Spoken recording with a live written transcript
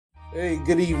Hey,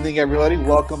 good evening, everybody.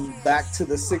 Welcome back to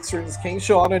the Six Rings Kane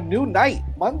Show on a new night,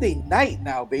 Monday night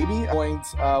now, baby.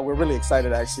 We're really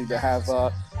excited, actually, to have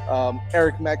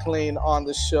Eric McLean on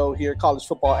the show here, college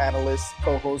football analyst,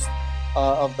 co-host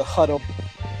of The Huddle.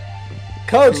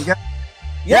 Coach,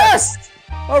 yes!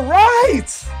 All right!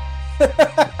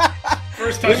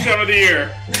 First touchdown of the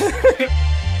year.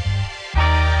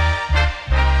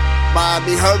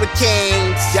 Miami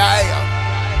Hurricanes, yeah.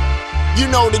 You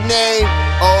know the name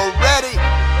already.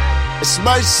 It's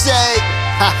Mercy.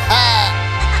 Ha ha.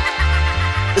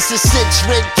 It's a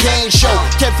six-ring Kane show.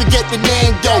 Can't forget the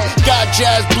name though. Got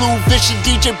Jazz, Blue, Vision,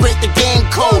 DJ break the game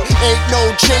code. Ain't no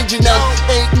changing them,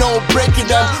 ain't no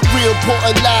breaking them. Real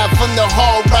Portland live from the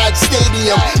Hard Rock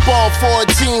Stadium. Ball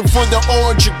 14 for the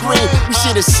orange and green. We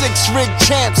see the six-ring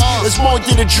champs. It's more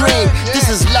than a dream. This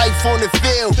is life on the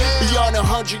field. Beyond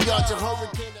 100 yards of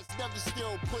Hurricane that's never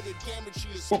still put a damage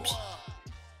to your squad.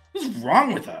 What's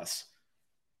wrong with us?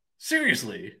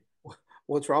 Seriously.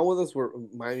 What's wrong with us? We're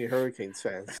Miami Hurricanes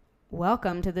fans.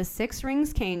 Welcome to the Six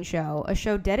Rings Kane Show, a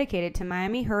show dedicated to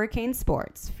Miami Hurricane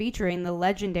sports, featuring the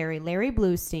legendary Larry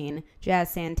Bluestein,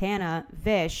 Jazz Santana,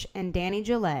 Vish, and Danny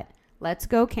Gillette. Let's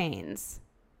go Canes.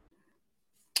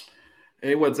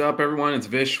 Hey, what's up, everyone? It's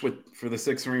Vish for the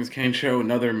Six Rings Kane Show.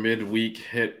 Another midweek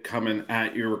hit coming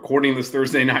at you. Recording this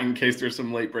Thursday night in case there's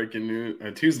some late breaking news.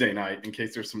 Tuesday night in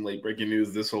case there's some late breaking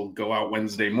news. This will go out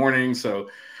Wednesday morning, so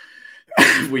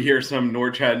if we hear some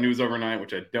NorChad news overnight,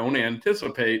 which I don't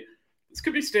anticipate, this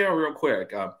could be stale real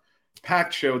quick.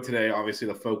 Packed show today. Obviously,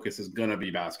 the focus is going to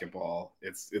be basketball.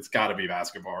 It's got to be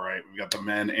basketball, right? We've got the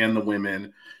men and the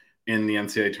women in the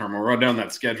NCAA tournament. We'll run down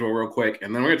that schedule real quick,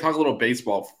 and then we're going to talk a little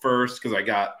baseball first because I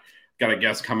got a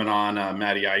guest coming on,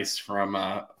 MattyIcee from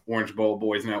Orange Bowl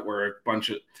Boys Network.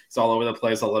 It's all over the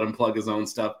place. I'll let him plug his own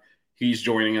stuff. He's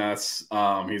joining us.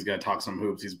 He's going to talk some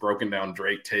hoops. He's broken down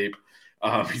Drake tape.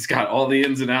 He's got all the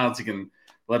ins and outs. He can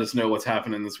let us know what's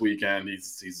happening this weekend.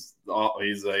 He's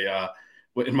a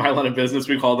in my line of business,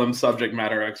 we call them subject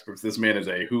matter experts. This man is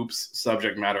a hoops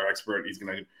subject matter expert. He's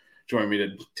going to join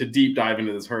me to deep dive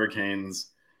into this Hurricanes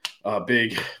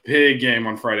big game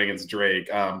on Friday against Drake.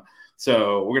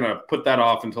 So we're going to put that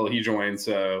off until he joins.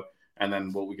 And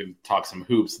then we can talk some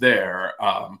hoops there.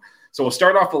 So we'll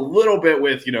start off a little bit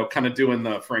with, kind of doing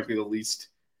frankly, the least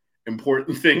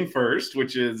important thing first,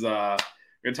 which is we're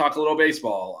going to talk a little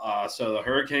baseball. So the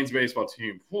Hurricanes baseball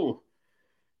team,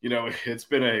 it's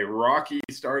been a rocky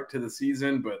start to the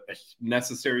season, but a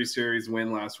necessary series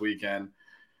win last weekend.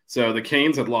 So the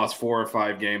Canes had lost 4 or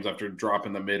 5 games after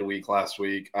dropping the midweek last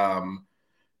week.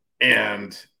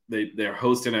 And they're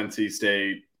hosting NC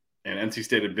State, and NC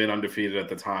State had been undefeated at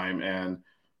the time and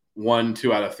won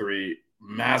 2 out of 3.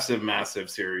 Massive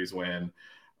series win.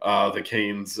 The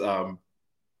Canes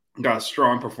got a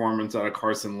strong performance out of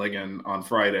Carson Ligon on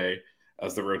Friday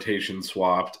as the rotation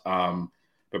swapped.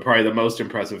 But probably the most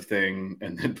impressive thing,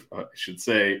 and then I should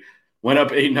say, went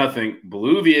up 8-0,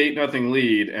 blew the 8-0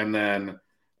 lead, and then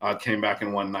came back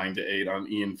and won 9-8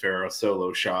 on Ian Farrell's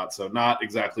solo shot. So not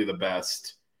exactly the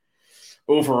best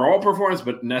overall performance,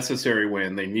 but necessary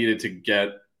win. They needed to get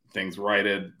things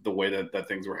righted. The way that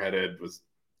things were headed was,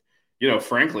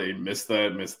 frankly, miss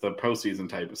the postseason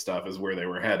type of stuff is where they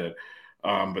were headed.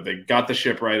 But they got the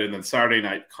ship right. And then Saturday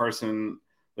night, Carson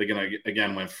Ligon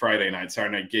again went Friday night.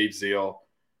 Saturday night, Gage Zeal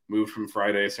moved from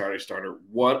Friday, Saturday starter.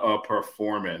 What a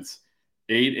performance.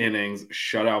 8 innings,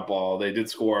 shutout ball. They did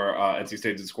score, NC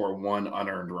State did score 1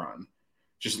 unearned run.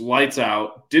 Just lights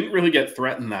out. Didn't really get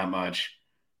threatened that much.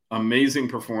 Amazing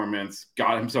performance.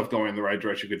 Got himself going in the right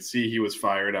direction. You could see he was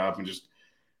fired up and just,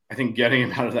 I think, getting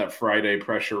him out of that Friday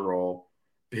pressure role.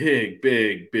 Big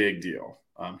deal.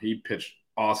 He pitched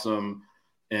awesome,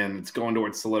 and it's going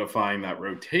towards solidifying that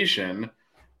rotation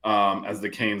as the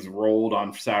Canes rolled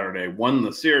on Saturday, won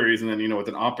the series, and then, with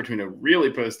an opportunity to really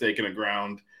put a stake in the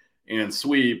ground and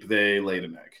sweep, they laid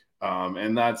an egg.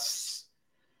 And that's,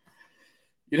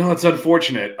 it's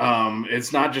unfortunate.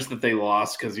 It's not just that they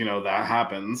lost because, that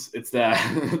happens. It's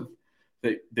that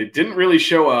they didn't really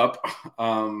show up,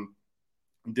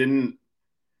 didn't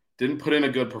put in a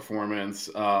good performance.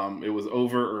 It was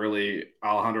over early.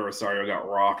 Alejandro Rosario got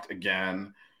rocked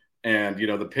again. And,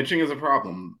 the pitching is a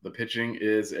problem.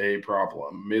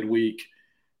 Midweek.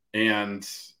 And,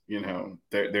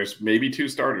 there's maybe 2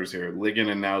 starters here. Ligon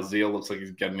and now Zeal looks like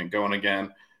he's getting it going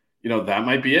again. That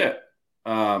might be it.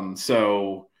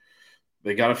 So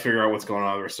they got to figure out what's going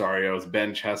on with Rosario. Is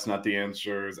Ben Chestnut the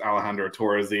answer? Is Alejandro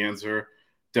Torres the answer?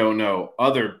 Don't know.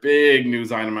 Other big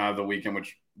news item out of the weekend,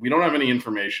 which we don't have any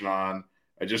information on.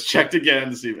 I just checked again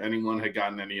to see if anyone had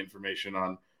gotten any information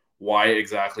on why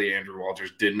exactly Andrew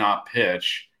Walters did not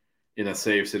pitch in a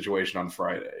save situation on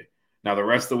Friday. Now, the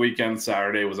rest of the weekend,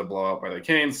 Saturday was a blowout by the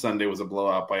Canes. Sunday was a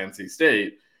blowout by NC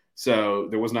State. So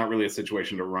there was not really a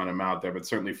situation to run him out there. But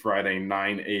certainly Friday,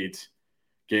 9-8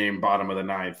 game, bottom of the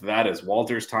ninth. That is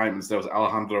Walter's Titans. That was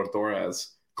Alejandro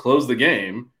Torres. Closed the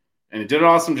game, and he did an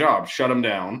awesome job. Shut him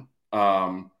down.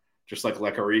 Just like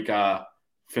Lecarica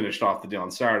finished off the deal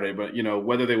on Saturday. But,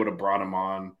 whether they would have brought him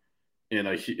on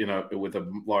with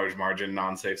a large margin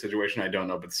non-safe situation, I don't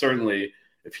know. But certainly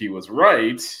if he was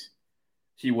right,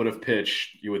 he would have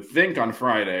pitched, you would think, on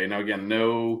Friday. Now, again,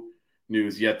 no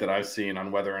news yet that I've seen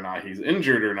on whether or not he's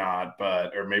injured or not,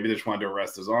 or maybe they just wanted to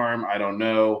arrest his arm. I don't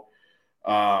know.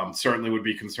 Certainly would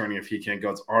be concerning if he can't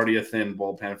go. It's already a thin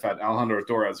bullpen. In fact, Alejandro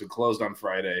Torres, who closed on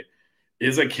Friday,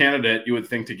 is a candidate, you would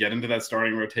think, to get into that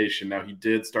starting rotation. Now, he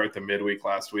did start the midweek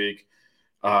last week,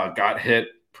 got hit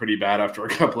pretty bad after a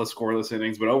couple of scoreless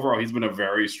innings, but overall, he's been a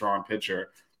very strong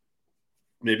pitcher.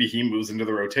 Maybe he moves into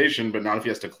the rotation, but not if he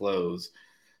has to close.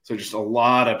 So just a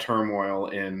lot of turmoil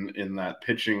in that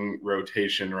pitching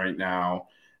rotation right now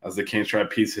as the Canes try to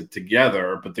piece it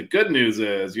together. But the good news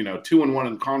is, 2-1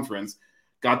 in conference,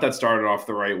 got that started off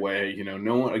the right way.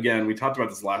 No one, again, we talked about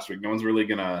this last week. No one's really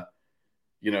going to,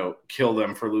 kill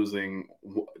them for losing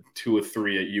 2 or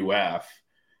 3 at UF.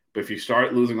 But if you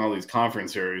start losing all these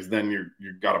conference series, then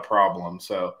you've got a problem.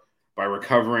 So by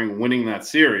recovering, winning that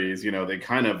series, they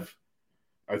kind of,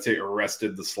 I'd say,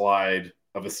 arrested the slide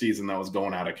of a season that was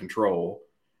going out of control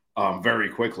very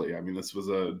quickly. I mean, this was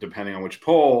depending on which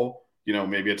poll,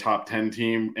 maybe a top 10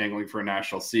 team angling for a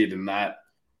national seed, and that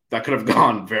could have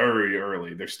gone very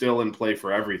early. They're still in play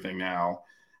for everything now.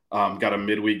 Got a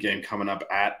midweek game coming up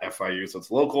at FIU, so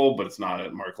it's local, but it's not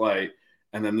at Mark Light.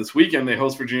 And then this weekend, they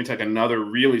host Virginia Tech, another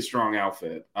really strong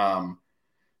outfit.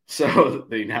 So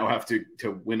they now have to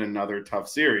win another tough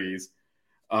series.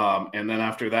 And then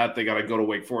after that, they got to go to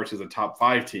Wake Forest as a top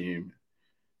 5 team.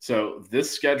 So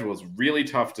this schedule is really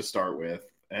tough to start with.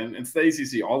 And it's the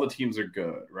ACC. All the teams are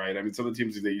good, right? I mean, some of the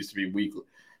teams that used to be weak,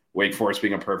 Wake Forest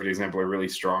being a perfect example, are really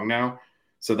strong now.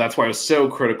 So that's why it was so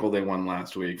critical they won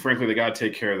last week. Frankly, they got to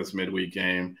take care of this midweek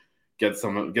game, get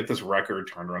this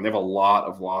record turned around. They have a lot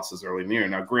of losses early in the year.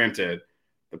 Now, granted,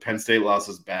 the Penn State loss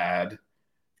is bad.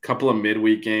 A couple of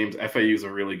midweek games. FAU is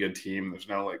a really good team. There's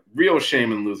no real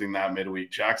shame in losing that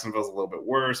midweek. Jacksonville's a little bit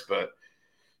worse, but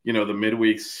the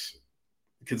midweeks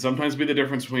can sometimes be the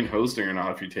difference between hosting or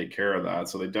not if you take care of that.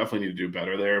 So they definitely need to do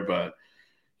better there. But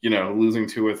losing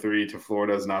 2 or 3 to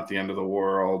Florida is not the end of the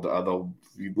world.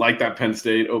 You'd like that Penn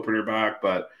State opener back,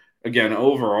 but again,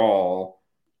 overall,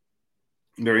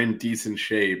 they're in decent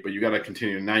shape. But you got to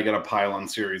continue. Now you got to pile on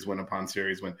series win upon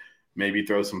series win. Maybe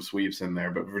throw some sweeps in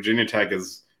there. But Virginia Tech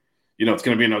is, it's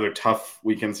going to be another tough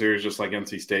weekend series, just like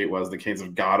NC State was. The Canes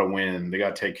have got to win. They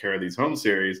got to take care of these home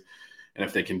series, and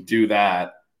if they can do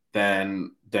that,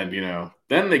 then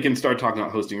they can start talking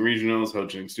about hosting regionals,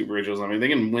 hosting super regionals. I mean, they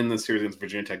can win this series against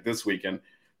Virginia Tech this weekend,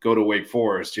 go to Wake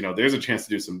Forest. There's a chance to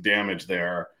do some damage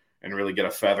there and really get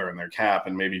a feather in their cap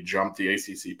and maybe jump the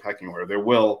ACC pecking order. There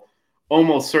will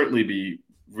almost certainly be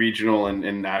regional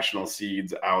and national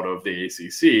seeds out of the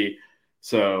ACC.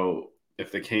 So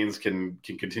if the Canes can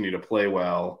continue to play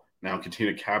well, now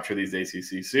continue to capture these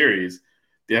ACC series,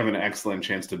 they have an excellent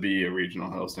chance to be a regional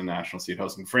host and national seed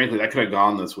host. And frankly, that could have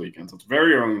gone this weekend. So it's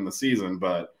very early in the season,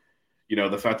 but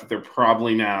the fact that they're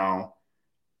probably now,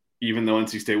 even though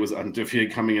NC State was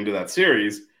undefeated coming into that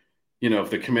series, if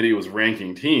the committee was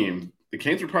ranking teams, the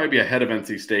Canes would probably be ahead of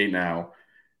NC State now.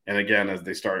 And again, as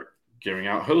they start giving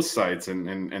out host sites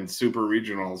and super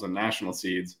regionals and national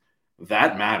seeds,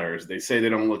 that matters. They say they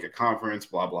don't look at conference,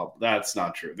 blah, blah. That's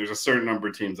not true. There's a certain number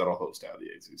of teams that'll host out of the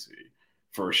ACC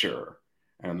for sure.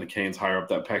 And the Canes higher up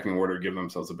that pecking order, give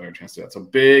themselves a better chance to that. So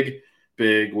big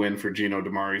win for Gino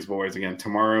DeMari's boys. Again,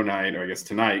 tomorrow night, or I guess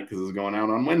tonight, because it's going out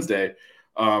on Wednesday,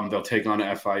 they'll take on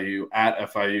FIU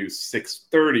at FIU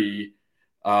 6:30.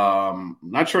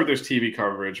 Not sure if there's TV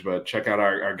coverage, but check out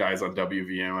our guys on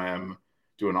WVMM.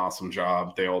 Do an awesome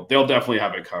job. They'll definitely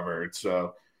have it covered.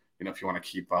 So, if you want to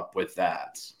keep up with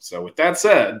that. So with that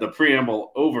said, the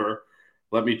preamble over,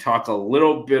 let me talk a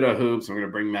little bit of hoops. I'm going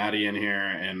to bring Matty in here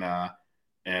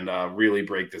and really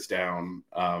break this down.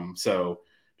 So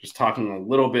just talking a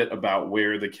little bit about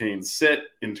where the Canes sit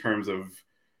in terms of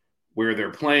where they're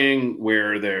playing,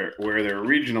 where their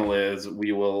regional is.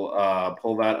 We will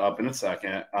pull that up in a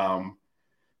second.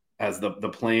 As the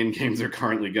play-in games are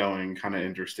currently going, kind of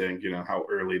interesting, how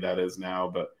early that is now,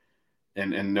 but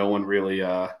and no one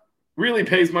really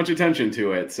pays much attention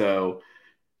to it. So,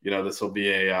 this will be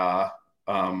a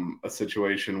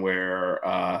situation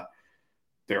where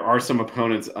there are some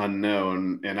opponents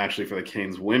unknown, and actually for the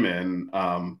Canes women,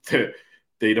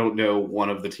 they don't know one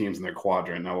of the teams in their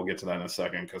quadrant. Now we'll get to that in a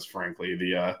second because, frankly,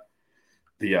 the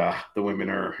women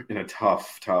are in a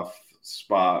tough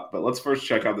spot. But let's first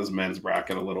check out this men's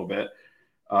bracket a little bit.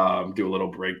 Do a little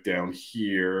breakdown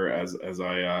here as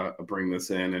I bring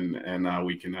this in, and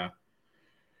we can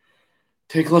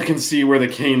take a look and see where the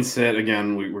Canes sit.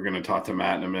 Again, we're going to talk to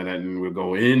Matt in a minute, and we'll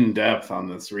go in depth on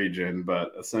this region.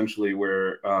 But essentially,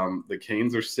 where the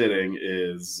Canes are sitting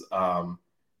is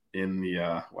in the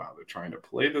wow, they're trying to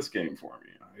play this game for me.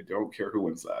 I don't care who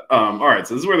wins that. All right,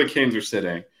 so this is where the Canes are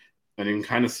sitting, and you can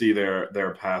kind of see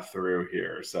their path through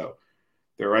here. So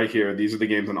they're right here. These are the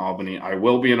games in Albany. I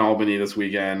will be in Albany this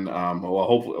weekend. Well,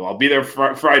 hopefully, I'll be there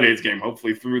Friday's game,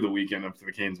 hopefully through the weekend if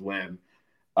the Canes win.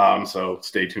 So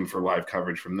stay tuned for live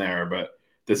coverage from there. But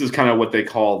this is kind of what they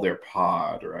call their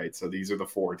pod, right? So these are the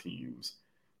 4 teams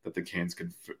that the Canes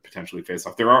could potentially face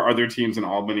off. There are other teams in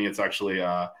Albany. It's actually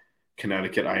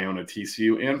Connecticut, Iona,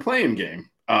 TCU, and Playing Game.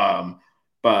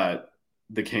 But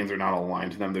the Canes are not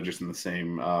aligned to them. They're just in the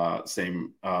same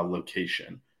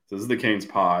location. So this is the Canes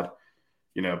pod.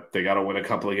 You know, they got to win a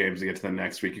couple of games to get to the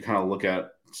next week. You kind of look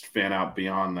at, fan out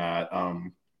beyond that.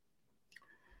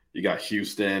 You got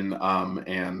Houston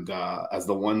and as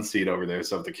the 1 seed over there.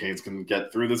 So if the Canes can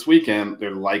get through this weekend,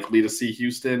 they're likely to see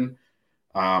Houston.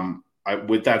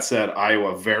 With that said,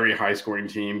 Iowa, very high-scoring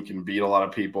team, can beat a lot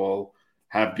of people,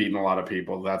 have beaten a lot of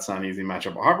people. That's not an easy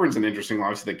matchup. Auburn's an interesting one.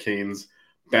 Obviously, the Canes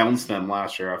bounced them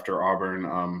last year after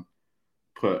Auburn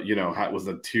was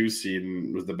the 2 seed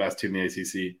and was the best team in the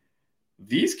ACC.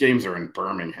 These games are in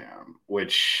Birmingham,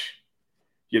 which,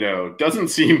 doesn't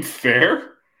seem fair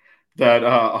that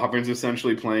Auburn's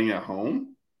essentially playing at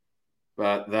home.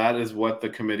 But that is what the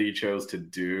committee chose to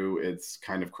do. It's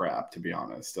kind of crap, to be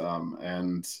honest.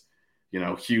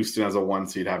 Houston as a 1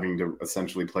 seed having to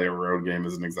essentially play a road game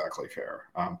isn't exactly fair.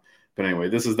 But anyway,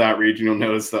 this is that region. You'll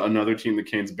notice that another team the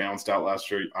Canes bounced out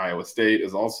last year, Iowa State,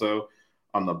 is also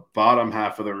on the bottom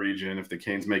half of the region. If the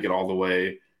Canes make it all the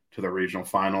way to the regional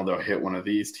final, they'll hit one of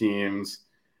these teams.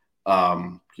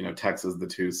 Texas, the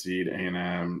 2 seed,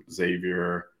 A&M,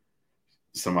 Xavier,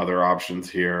 some other options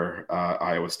here.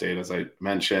 Iowa State, as I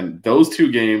mentioned. Those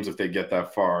 2 games, if they get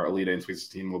that far, Elite Eight and Sweet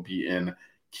 16 will be in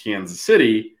Kansas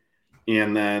City.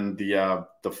 And then the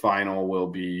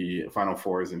Final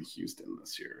Four is in Houston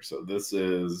this year. So this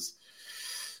is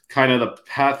kind of the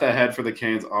path ahead for the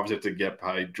Canes. Obviously, to get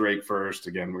by Drake first.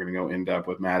 Again, we're going to go in depth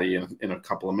with Matty in a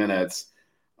couple of minutes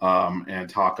and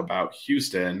talk about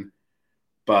Houston.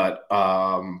 But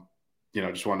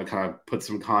just wanted to kind of put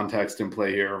some context in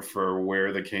play here for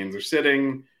where the Canes are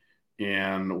sitting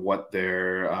and what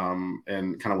their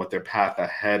what their path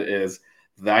ahead is.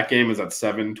 That game is at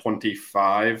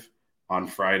 7:25 on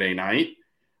Friday night.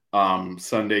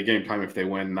 Sunday game time, if they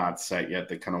win, not set yet.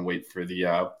 They kind of wait for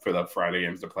the Friday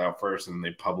games to play out first, and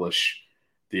they publish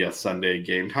the Sunday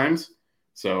game times.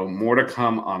 So more to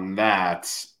come on that.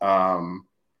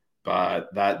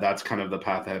 But that's kind of the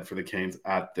path ahead for the Canes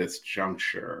at this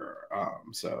juncture.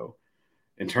 So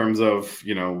in terms of,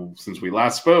 since we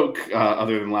last spoke,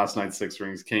 other than last night's Six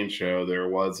Rings Canes show, there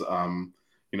was, the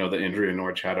injury to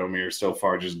Noah Chadomir. So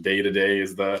far, just day-to-day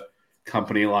is the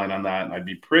company line on that. And I'd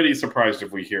be pretty surprised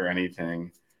if we hear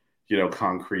anything,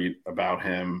 concrete about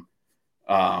him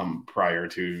prior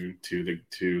to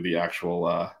the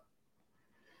actual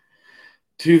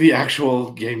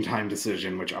game time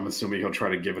decision, which I'm assuming he'll try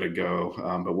to give it a go.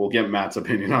 But we'll get Matt's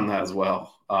opinion on that as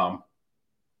well.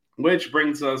 Which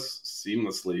brings us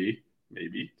seamlessly,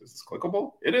 maybe. Is this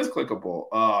clickable? It is clickable.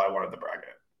 Oh, I wanted the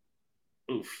bracket.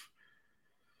 Oof.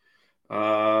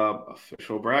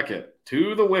 Official bracket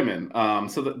to the women.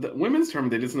 So the women's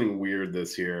tournament, they did something weird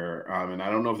this year. And I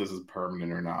don't know if this is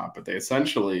permanent or not, but they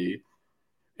essentially,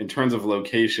 in terms of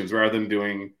locations, rather than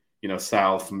doing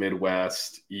South,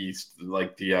 Midwest, East,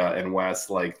 and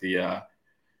West, like the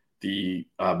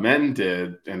men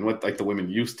did, and what the women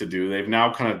used to do. They've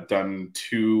now kind of done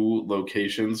 2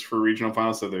 locations for regional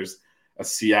finals. So there's a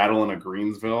Seattle and a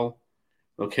Greensville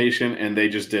location, and they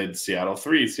just did Seattle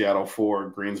 3, Seattle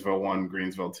 4, Greensville 1,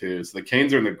 Greensville 2. So the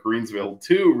Canes are in the Greensville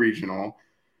 2 regional,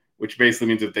 which basically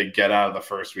means if they get out of the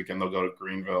first weekend, they'll go to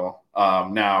Greenville.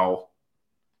 Now,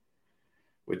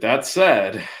 with that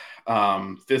said,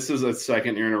 this is a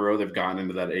second year in a row they've gotten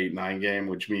into that 8-9 game,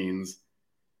 which means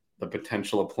the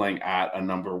potential of playing at a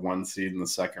number 1 seed in the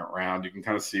second round. You can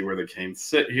kind of see where the Canes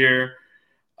sit here.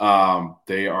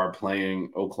 They are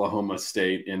playing Oklahoma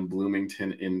State in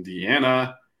Bloomington,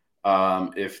 Indiana.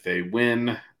 If they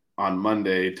win on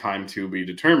Monday, time to be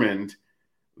determined,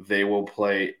 they will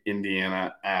play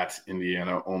Indiana at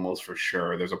Indiana almost for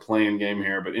sure. There's a play-in game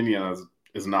here, but Indiana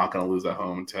is not going to lose at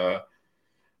home to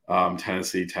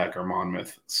Tennessee Tech or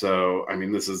Monmouth. So, I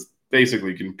mean, this is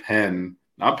basically, you can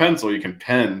not pencil, you can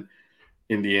pen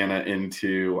Indiana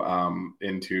into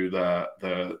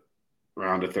the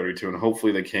round of 32, and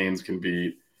hopefully the Canes can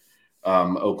beat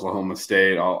Oklahoma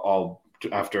State. I'll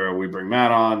after we bring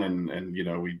Matt on and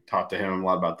we talk to him a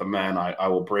lot about the men, I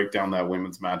will break down that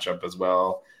women's matchup as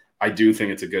well. I do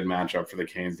think it's a good matchup for the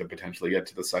Canes to potentially get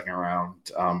to the second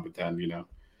round, but then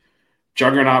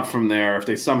juggernaut from there. If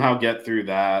they somehow get through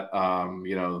that,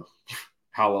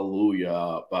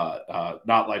 hallelujah, but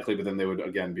not likely. But then they would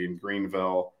again be in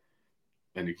Greenville.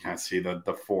 And you kind of see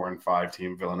the 4 and 5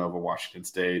 team, Villanova, Washington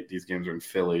State. These games are in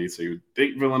Philly, so you would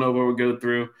think Villanova would go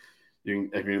through.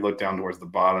 If you look down towards the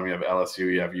bottom, you have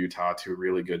LSU, you have Utah, 2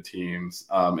 really good teams,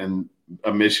 and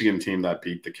a Michigan team that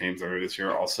beat the Canes earlier this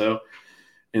year. Also,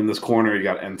 in this corner, you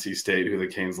got NC State, who the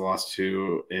Canes lost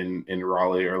to in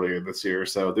Raleigh earlier this year.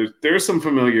 So there's some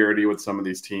familiarity with some of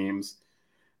these teams,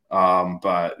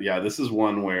 but yeah, this is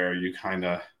one where you kind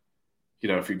of,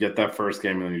 if you get that first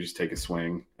game and then you just take a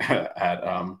swing at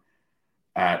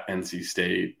NC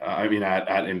State,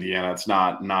 at Indiana, it's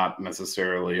not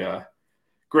necessarily a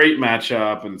great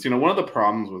matchup. And it's, one of the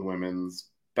problems with women's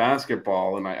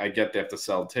basketball, and I get they have to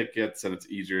sell tickets and it's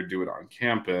easier to do it on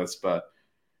campus, but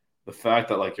the fact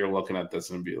that you're looking at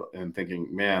this and thinking,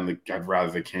 man, I'd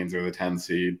rather the Canes are the 10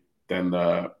 seed than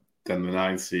the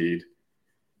 9 seed,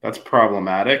 that's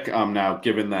problematic. Now,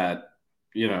 given that,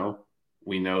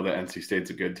 we know that NC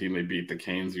State's a good team, they beat the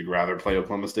Canes, you'd rather play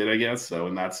Oklahoma State, I guess. So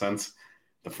in that sense,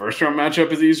 the first round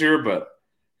matchup is easier, but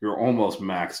you're almost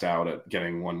maxed out at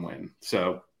getting one win.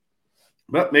 So,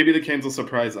 but maybe the Canes will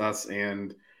surprise us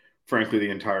and, frankly, the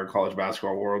entire college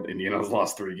basketball world. Indiana's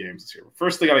lost 3 games this year.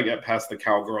 First, they got to get past the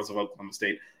Cowgirls of Oklahoma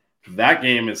State. That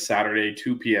game is Saturday,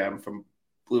 2 p.m. from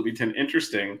Bloomington.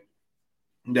 Interesting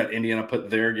that Indiana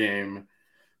put their game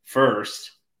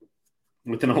first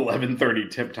with an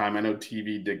 11:30 tip time. I know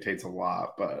TV dictates a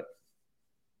lot, but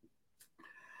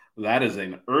that is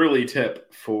an early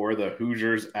tip for the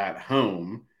Hoosiers at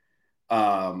home.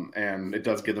 And it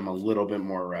does give them a little bit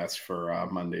more rest for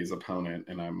Monday's opponent.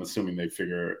 And I'm assuming they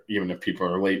figure even if people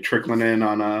are late trickling in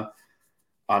on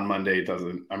Monday,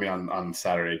 on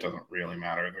Saturday, it doesn't really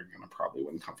matter. They're going to probably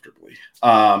win comfortably.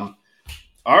 All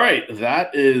right.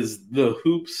 That is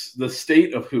the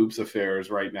state of hoops affairs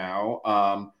right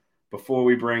now. Before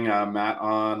we bring Matt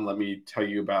on, let me tell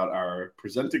you about our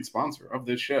presenting sponsor of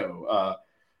this show.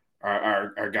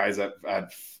 Our guys at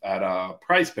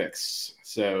Prize Picks.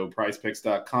 So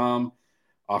prizepicks.com,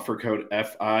 offer code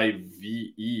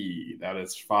FIVE. That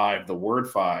is 5, the word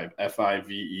 5,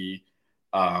 FIVE.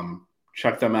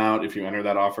 Check them out. If you enter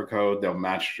that offer code, they'll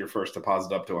match your first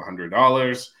deposit up to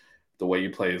 $100. The way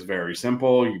you play is very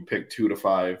simple. You pick 2 to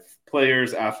 5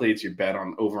 players, athletes. You bet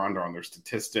on over-under on their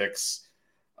statistics.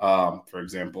 For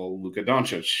example, Luka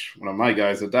Doncic, one of my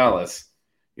guys at Dallas.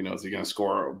 Is he going to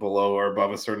score below or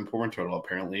above a certain point total?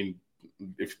 Apparently,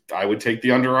 if I would take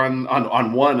the under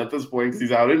on 1 at this point because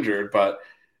he's out injured.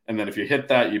 And then if you hit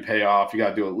that, you pay off. You got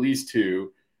to do at least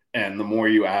 2. And the more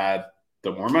you add,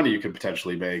 the more money you could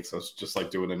potentially make. So it's just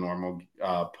like doing a normal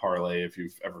parlay if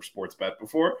you've ever sports bet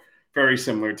before. Very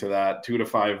similar to that. 2 to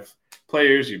 5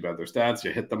 players, you bet their stats, you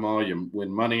hit them all, you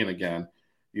win money. And again,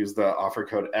 use the offer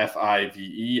code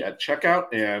FIVE at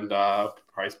checkout, and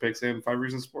Prize Picks and 5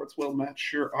 Reasons Sports will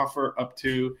match your deposit up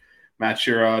to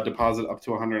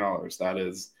 $100. That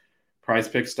is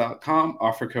prizepicks.com,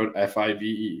 offer code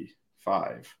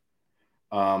FIVE5.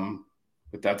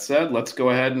 With that said, let's go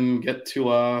ahead and get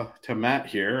to Matt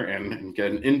here and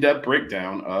get an in-depth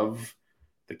breakdown of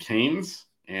the Canes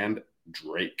and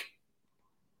Drake.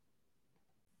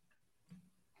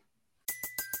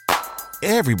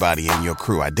 Everybody in your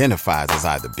crew identifies as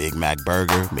either Big Mac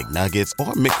Burger, McNuggets,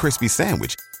 or McCrispy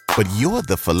Sandwich. But you're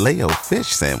the Filet-O-Fish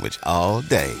Sandwich all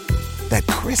day. That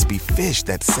crispy fish,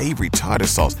 that savory tartar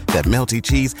sauce, that melty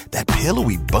cheese, that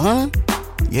pillowy bun.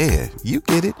 Yeah, you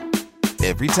get it.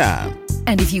 Every time.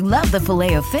 And if you love the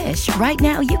Filet-O-Fish, right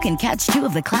now you can catch 2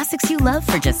 of the classics you love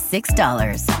for just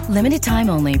 $6. Limited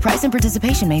time only. Price and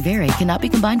participation may vary. Cannot be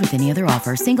combined with any other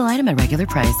offer. Single item at regular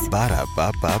price.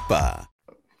 Ba-da-ba-ba-ba.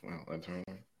 All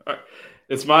right.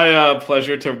 It's my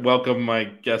pleasure to welcome my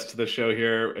guest to the show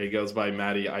here. He goes by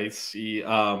MattyIcee.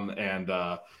 And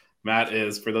Matt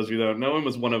is, for those of you that don't know him,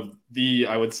 is one of the,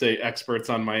 I would say, experts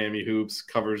on Miami hoops,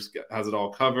 has it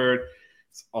all covered.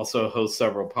 Also hosts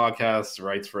several podcasts,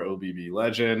 writes for OBB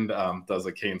Legend, does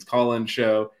a Canes call-in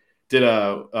show, did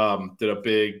a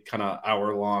big kind of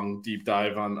hour-long deep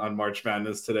dive on March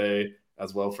Madness today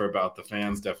as well for About the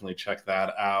Fans. Definitely check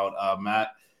that out. Matt,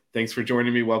 thanks for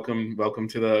joining me. Welcome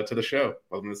to the show.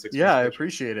 Welcome to the Six. Yeah, I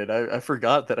appreciate it. I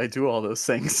forgot that I do all those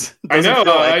things. I know.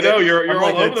 You're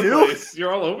all over the place.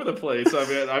 You're all over the place. I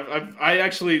mean, I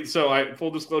actually,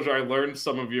 full disclosure, I learned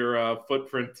some of your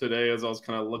footprint today as I was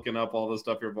kind of looking up all the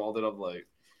stuff you're involved in. I'm like,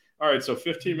 all right, so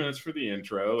 15 minutes for the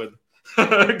intro, and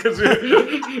because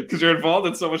you're involved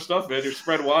in so much stuff, man. You're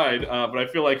spread wide. But I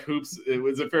feel like hoops.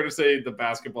 Is it fair to say the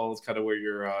basketball is kind of where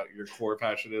your core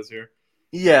passion is here?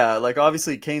 Yeah, like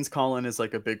obviously Kane's Calling is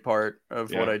like a big part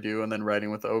of what I do, and then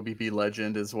writing with the OBB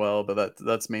Legend as well. But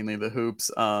that's mainly the hoops.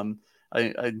 I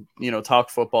talk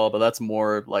football, but that's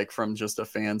more like from just a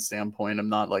fan standpoint. I'm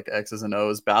not like X's and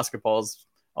O's. Basketball's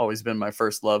always been my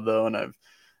first love though, and I've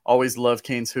always loved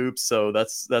Kane's hoops. So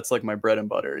that's like my bread and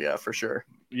butter. Yeah, for sure.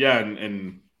 Yeah,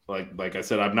 and like I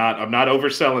said, I'm not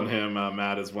overselling him.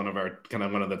 Matt is one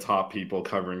of the top people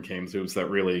covering Kane's hoops that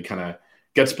really kind of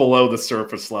gets below the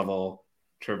surface level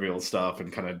trivial stuff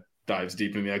and kind of dives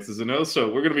deep in the X's and O's. So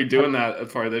we're going to be doing that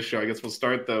as part of this show. I guess we'll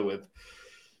start though with,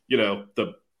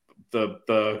 the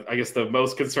I guess the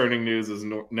most concerning news is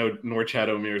Norchad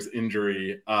Omiir's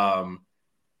injury.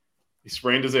 He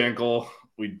sprained his ankle.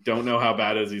 We don't know how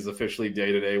bad it is. He's officially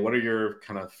day-to-day. What are your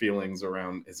kind of feelings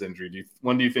around his injury?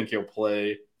 One, do you think he'll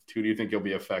play? Two, do you think he'll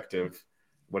be effective?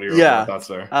 What are your thoughts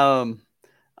there?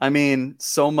 I mean,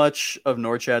 so much of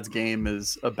Norchad's game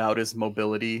is about his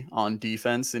mobility on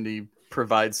defense, and he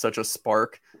provides such a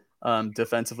spark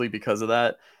defensively because of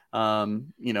that.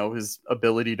 His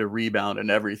ability to rebound and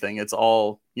everything. It's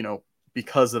all,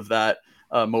 because of that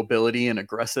mobility and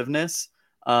aggressiveness.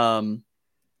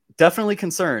 Definitely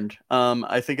concerned.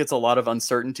 I think it's a lot of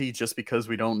uncertainty just because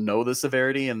we don't know the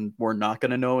severity, and we're not going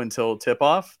to know until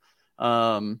tip-off.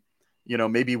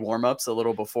 Maybe warm-ups a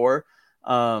little before.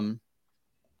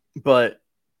 But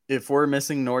if we're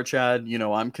missing Norchad,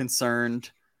 I'm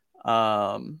concerned.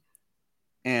 And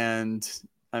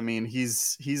I mean,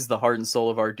 he's the heart and soul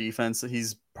of our defense.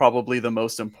 He's probably the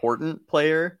most important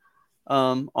player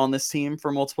on this team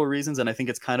for multiple reasons. And I think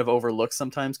it's kind of overlooked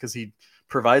sometimes because he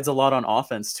provides a lot on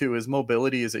offense too. His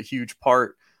mobility is a huge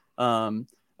part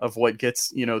of what gets,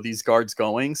 these guards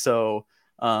going. So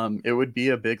it would be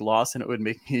a big loss, and it would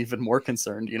make me even more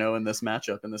concerned, in this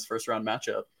matchup, in this first round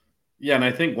matchup. Yeah, and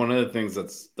I think one of the things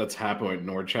that's happened with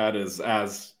Norchad is,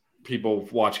 as people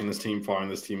watching this team, following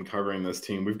this team, covering this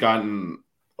team, we've gotten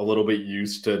a little bit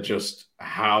used to just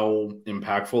how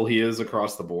impactful he is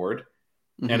across the board.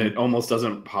 Mm-hmm. And it almost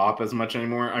doesn't pop as much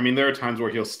anymore. I mean, there are times where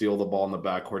he'll steal the ball in the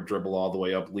backcourt, dribble all the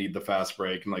way up, lead the fast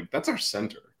break, and that's our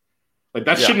center.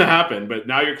 That shouldn't have happened, but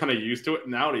now you're kind of used to it.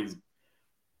 Now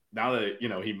that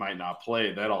he might not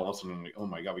play, that all of a sudden, oh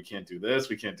my God, we can't do this,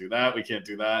 we can't do that, we can't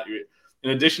do that. In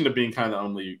addition to being kind of the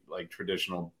only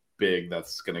traditional big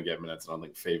that's going to get minutes, and I don't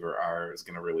think Favor R is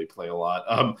going to really play a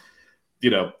lot.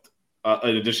 In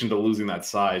addition to losing that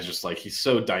size, just he's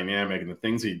so dynamic, and the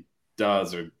things he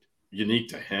does are unique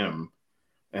to him.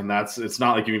 And it's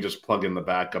not like you can just plug in the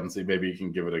backup and say, maybe you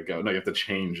can give it a go. No, you have to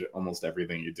change almost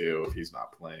everything you do if he's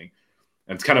not playing.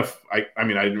 And it's kind of, I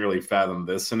didn't really fathom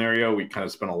this scenario. We kind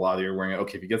of spent a lot of the year worrying,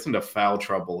 okay, if he gets into foul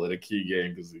trouble at a key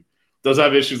game, because he does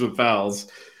have issues with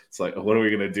fouls, it's like, what are we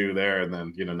going to do there? And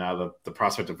then, now the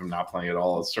prospect of him not playing at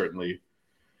all is certainly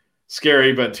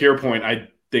scary. But to your point, I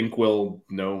think we'll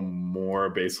know more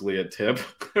basically at tip.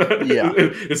 Yeah.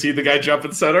 Is he the guy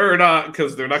jumping center or not?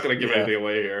 Because they're not going to give anything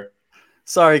away here.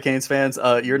 Sorry, Canes fans.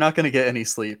 You're not going to get any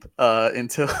sleep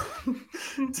until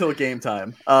game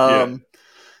time. And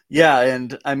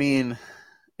I mean,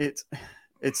 it's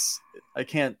I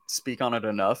can't speak on it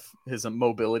enough. His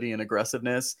mobility and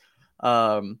aggressiveness.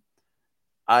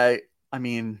 I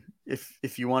mean,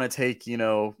 if you want to take,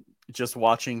 just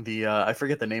watching the, I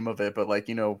forget the name of it, but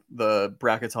the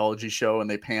bracketology show, and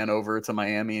they pan over to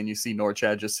Miami and you see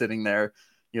Norchad just sitting there,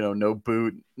 no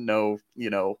boot, no,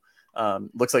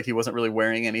 looks like he wasn't really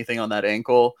wearing anything on that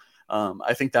ankle.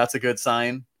 I think that's a good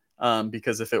sign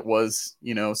because if it was,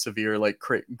 severe,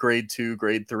 grade 2,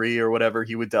 grade 3 or whatever,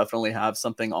 he would definitely have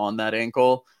something on that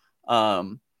ankle.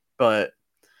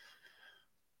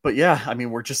 But yeah, I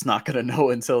mean, we're just not going to know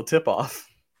until tip-off.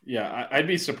 Yeah, I'd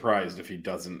be surprised if he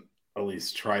doesn't at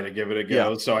least try to give it a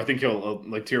go. Yeah. So I think he'll,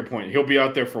 to your point, he'll be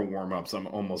out there for warm-ups. I'm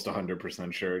almost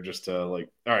 100% sure, just to all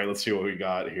right, let's see what we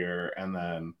got here. And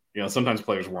then, sometimes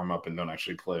players warm up and don't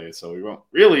actually play. So we won't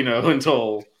really know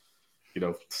until,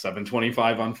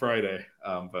 7:25 on Friday.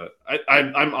 But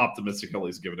I'm optimistic he'll at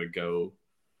least give it a go.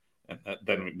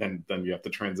 And then you have to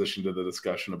transition to the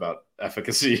discussion about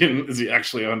efficacy, and is he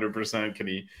actually 100%? Can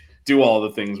he do all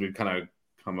the things we've kind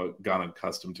of gotten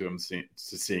accustomed to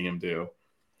seeing him do?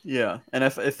 Yeah, and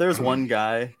if there's one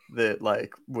guy that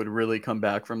would really come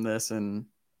back from this and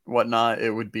whatnot,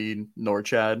 it would be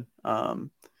Norchad.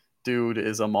 Dude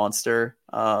is a monster.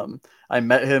 I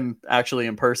met him actually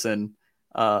in person.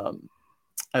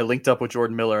 I linked up with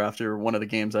Jordan Miller after one of the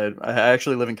games. I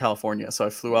actually live in California, so I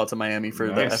flew out to Miami for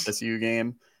the FSU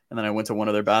game, and then I went to one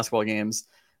of their basketball games.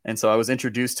 And so I was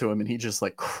introduced to him, and he just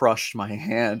like crushed my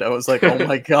hand. I was like, "Oh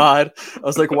my god!" I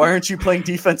was like, "Why aren't you playing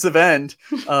defensive end?"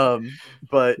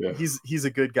 But Yeah. he's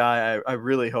a good guy. I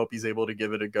really hope he's able to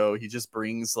give it a go. He just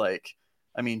brings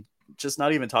just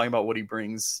not even talking about what he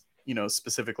brings,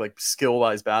 specific like skill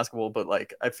wise basketball, but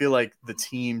like I feel like the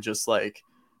team just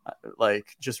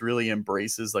just really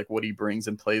embraces like what he brings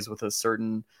and plays with a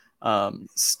certain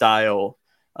style,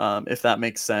 if that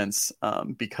makes sense,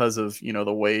 because of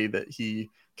the way that he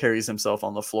carries himself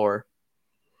on the floor.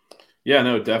 Yeah,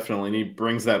 no, definitely. And he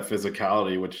brings that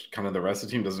physicality, which kind of the rest of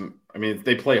the team doesn't. I mean,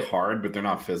 they play hard, but they're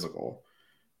not physical.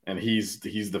 And he's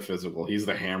the physical. He's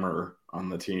the hammer on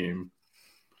the team.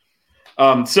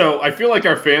 So I feel like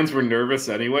our fans were nervous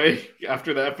anyway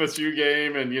after the FSU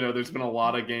game. And, there's been a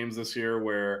lot of games this year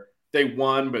where they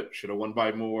won, but should have won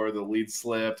by more. The lead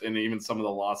slipped. And even some of the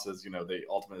losses, they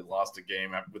ultimately lost a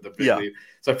game with a big lead.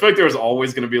 So I feel like there was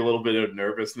always going to be a little bit of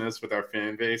nervousness with our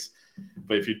fan base.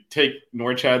 But if you take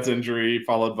Norchad's injury,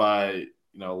 followed by,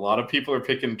 a lot of people are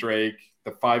picking Drake.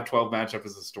 The 5-12 matchup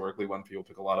is historically one people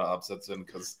pick a lot of upsets in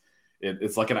because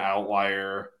it's like an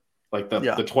outlier. Like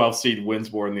the 12 seed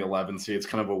wins more than the 11 seed. It's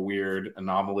kind of a weird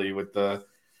anomaly with the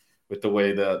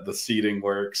way the seeding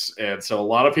works. And so a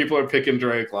lot of people are picking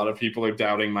Drake. A lot of people are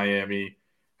doubting Miami.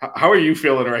 How are you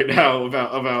feeling right now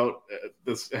about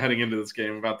this heading into this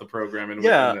game, about the program and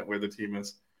where the team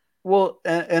is? Well,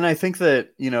 and I think that,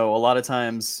 a lot of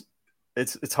times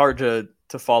it's hard to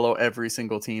follow every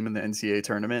single team in the NCAA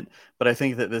tournament, but I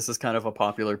think that this is kind of a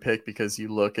popular pick because you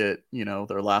look at,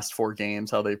 their last 4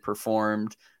 games, how they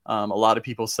performed. A lot of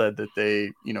people said that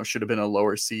they, should have been a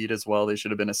lower seed as well. They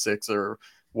should have been a 6 or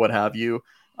what have you.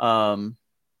 And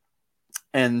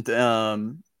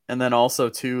then also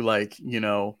too, like,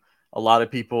 a lot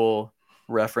of people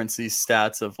reference these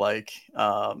stats of like,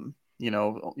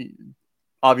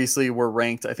 obviously we're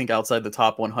ranked, I think, outside the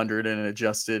top 100 in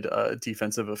adjusted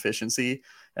defensive efficiency.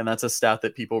 And that's a stat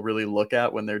that people really look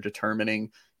at when they're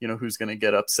determining, who's going to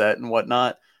get upset and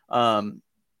whatnot.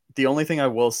 The only thing I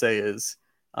will say is,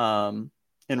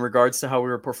 in regards to how we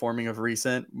were performing of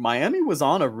recent, Miami was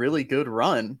on a really good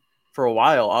run for a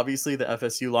while. Obviously the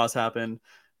FSU loss happened.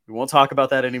 We won't talk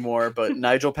about that anymore, but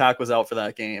Nigel Pack was out for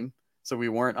that game. So we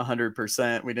weren't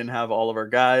 100%. We didn't have all of our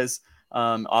guys.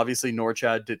 Obviously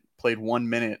Norchad played 1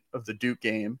 minute of the Duke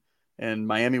game, and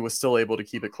Miami was still able to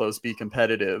keep it close, be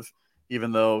competitive,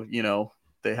 even though,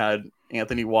 they had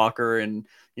Anthony Walker and,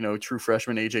 true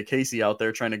freshman AJ Casey out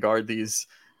there trying to guard these,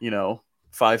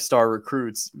 5-star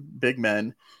recruits, big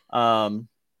men. And,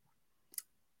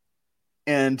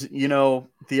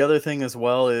 the other thing as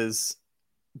well is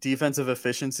defensive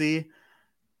efficiency.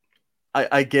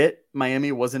 I get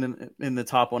Miami wasn't in the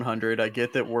top 100. I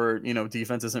get that we're,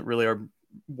 defense isn't really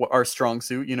our strong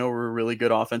suit. We're a really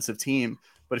good offensive team.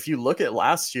 But if you look at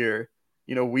last year,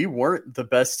 we weren't the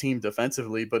best team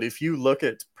defensively. But if you look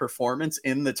at performance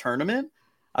in the tournament,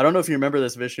 I don't know if you remember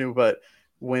this, Vishnu, but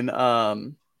when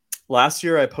last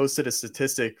year I posted a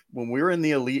statistic when we were in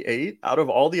the Elite 8, out of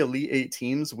all the Elite 8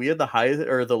 teams, we had the highest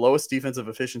or the lowest defensive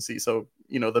efficiency. So,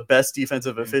 the best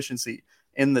defensive efficiency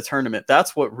in the tournament.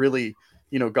 That's what really,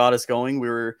 got us going. We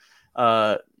were,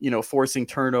 forcing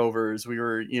turnovers. We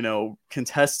were,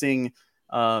 contesting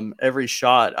every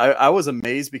shot. I was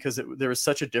amazed because there was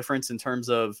such a difference in terms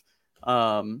of,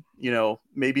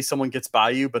 maybe someone gets by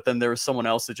you, but then there was someone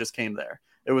else that just came there.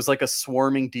 It was like a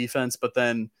swarming defense, but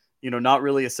then, not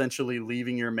really essentially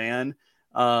leaving your man.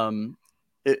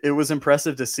 It was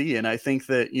impressive to see. And I think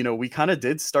that, we kind of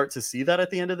did start to see that at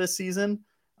the end of this season.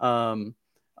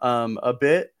 A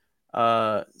bit.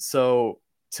 So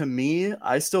to me,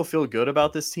 I still feel good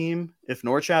about this team. If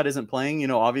Norchad isn't playing,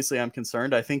 obviously I'm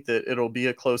concerned. I think that it'll be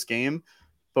a close game,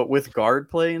 but with guard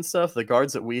play and stuff, the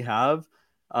guards that we have,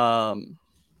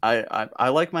 I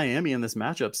like Miami in this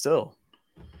matchup still.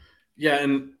 Yeah.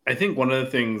 And I think one of the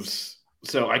things,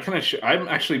 so I'm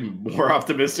actually more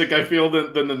optimistic, I feel,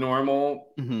 than the normal.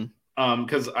 Mm-hmm.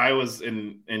 Cause I was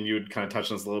and you had kind of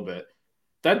touched on this a little bit.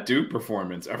 That Duke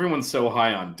performance, everyone's so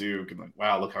high on Duke and like,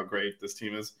 wow, look how great this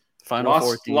team is.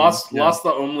 Lost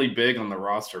the only big on the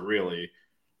roster, really.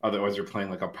 Otherwise, you're playing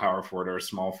like a power forward or a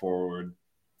small forward,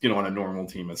 on a normal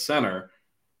team at center.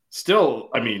 Still,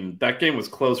 I mean, that game was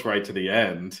close right to the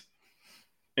end.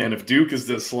 And if Duke is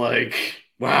this like,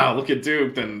 wow, look at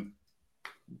Duke, then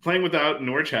playing without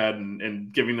Norchad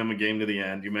and giving them a game to the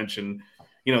end. You mentioned,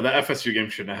 you know, the FSU game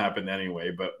shouldn't have happened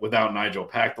anyway, but without Nigel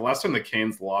Pack, the last time the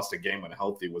Canes lost a game when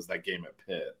healthy was that game at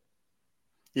Pitt.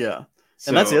 Yeah. So,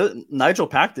 And that's the other, Nigel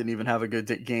Pack didn't even have a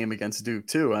good game against Duke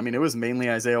too. I mean, it was mainly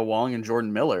Isaiah Wong and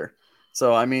Jordan Miller.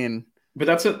 So, I mean,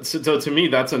 but so to me,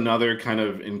 that's another kind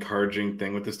of encouraging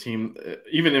thing with this team,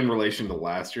 even in relation to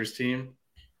last year's team.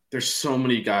 There's so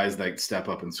many guys that step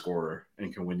up and score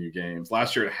and can win you games.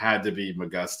 Last year, it had to be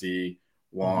McGusty,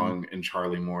 Wong, and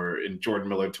Charlie Moore, and Jordan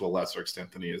Miller to a lesser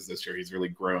extent than he is this year. He's really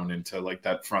grown into like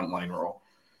that frontline role.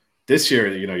 This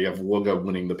year, you know, you have Wooga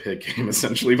winning the Pitt game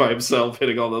essentially by himself,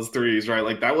 hitting all those threes, right?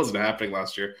 Like that wasn't happening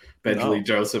last year. Benjali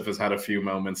Joseph has had a few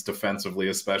moments defensively,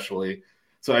 especially.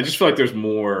 So I just feel like there's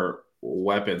more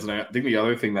weapons. And I think the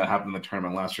other thing that happened in the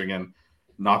tournament last year, again,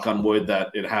 knock on wood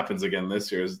that it happens again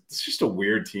this year, is it's just a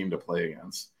weird team to play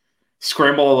against.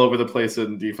 Scramble all over the place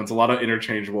in defense, a lot of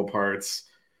interchangeable parts.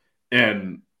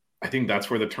 And I think that's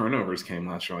where the turnovers came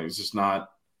last year. It's just not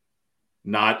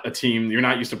a team. You're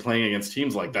not used to playing against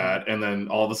teams like that. And then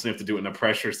all of a sudden you have to do it in a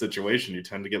pressure situation. You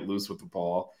tend to get loose with the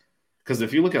ball. Because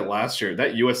if you look at last year,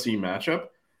 that USC matchup,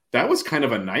 that was kind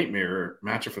of a nightmare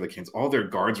matchup for the Canes. All their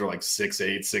guards were like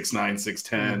 6'8", 6'9",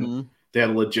 6'10". They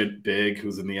had a legit big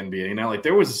who's in the NBA now. Like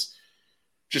there was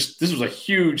this was a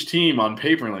huge team on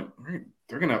paper. And like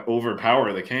they're going to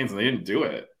overpower the Canes, and they didn't do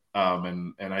it.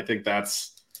 And I think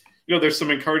that's, you know, there's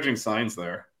some encouraging signs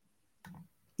there.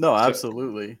 No,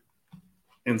 absolutely.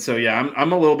 And so, yeah,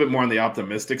 I'm a little bit more on the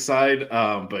optimistic side.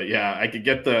 But yeah, I could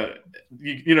get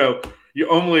you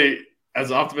only, as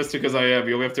optimistic as I am,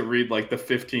 you only have to read like the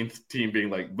 15th team being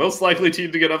like most likely team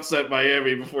to get upset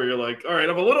Miami before you're like, all right,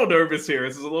 I'm a little nervous here.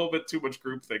 This is a little bit too much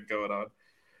groupthink going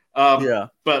on. Yeah.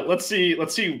 But let's see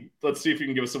if you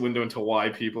can give us a window into why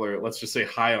people are, let's just say,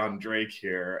 high on Drake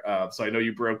here. So I know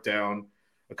you broke down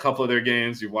a couple of their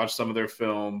games. You've watched some of their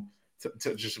film.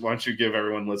 Just why don't you give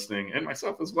everyone listening and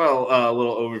myself as well a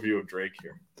little overview of Drake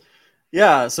here?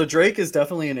 Yeah, so Drake is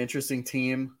definitely an interesting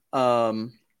team.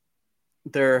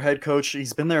 Their head coach,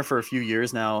 he's been there for a few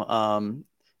years now.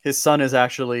 His son is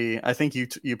actually, I think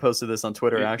you posted this on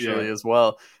Twitter as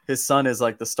well. His son is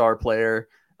like the star player,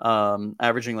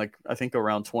 averaging like I think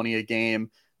around 20 a game.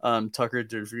 Tucker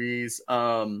DeVries,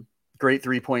 great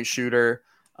 3-point shooter.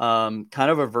 Kind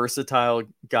of a versatile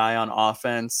guy on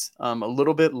offense, a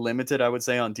little bit limited, I would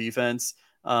say, on defense.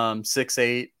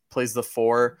 6'8", plays the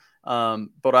 4.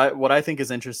 But what I think is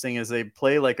interesting is they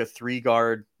play like a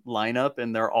 3-guard lineup,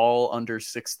 and they're all under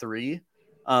 6'3".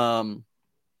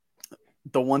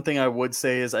 The one thing I would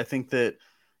say is I think that,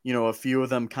 you know, a few of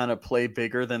them kind of play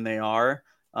bigger than they are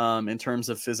in terms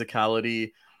of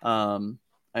physicality.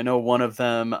 I know one of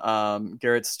them,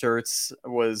 Garrett Sturtz,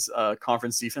 was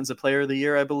Conference Defensive Player of the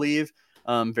Year, I believe.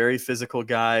 Very physical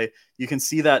guy. You can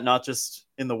see that not just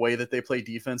in the way that they play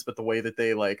defense, but the way that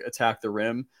they like attack the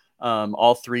rim.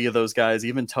 All three of those guys,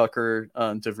 even Tucker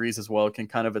DeVries as well, can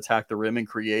kind of attack the rim and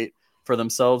create for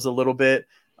themselves a little bit.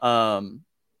 But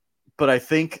I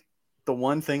think the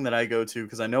one thing that I go to,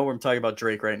 because I know we're talking about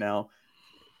Drake right now,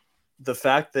 the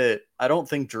fact that I don't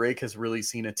think Drake has really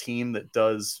seen a team that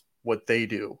does what they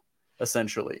do,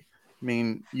 essentially. I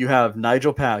mean, you have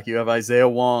Nigel Pack, you have Isaiah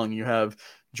Wong, you have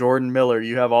Jordan Miller,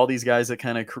 you have all these guys that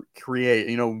kind of create.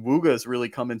 You know, Wooga's really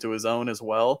come into his own as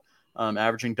well,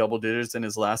 averaging double digits in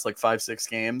his last like 5-6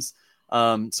 games.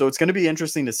 So it's going to be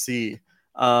interesting to see.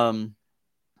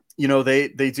 You know,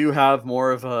 they do have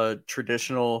more of a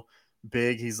traditional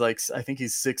big. He's like, I think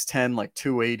he's 6'10", like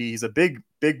 280. He's a big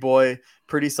boy,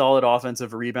 pretty solid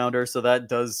offensive rebounder. So that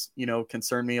does, you know,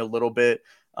 concern me a little bit.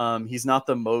 He's not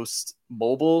the most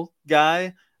mobile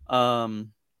guy,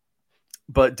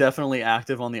 but definitely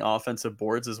active on the offensive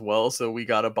boards as well. So we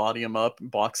got to body him up,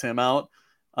 box him out.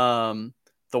 The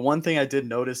one thing I did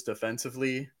notice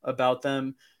defensively about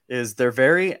them is they're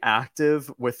very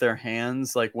active with their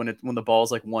hands, like when the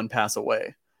ball's like one pass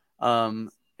away. And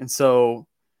so,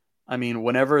 I mean,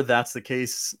 whenever that's the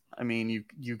case, I mean,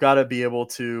 you got to be able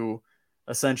to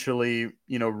essentially,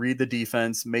 you know, read the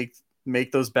defense, make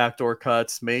those backdoor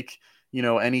cuts, make, you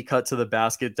know, any cut to the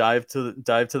basket, dive to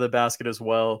the basket as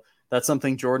well. That's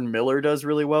something Jordan Miller does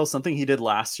really well, something he did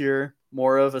last year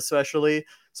more of especially.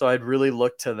 So I'd really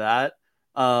look to that.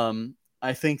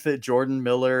 I think that Jordan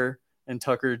Miller and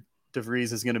Tucker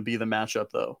DeVries is going to be the matchup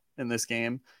though in this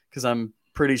game, because I'm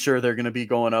pretty sure they're going to be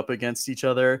going up against each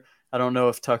other. I don't know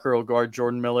if Tucker will guard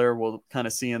Jordan Miller. We'll kind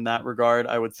of see in that regard.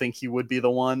 I would think he would be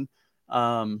the one.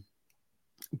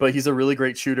 But he's a really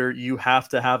great shooter. You have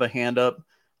to have a hand up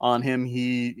on him.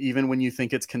 Even when you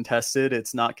think it's contested,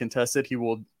 it's not contested. He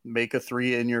will make a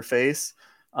 3 in your face.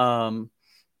 But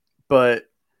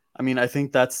I I mean, I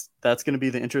think that's going to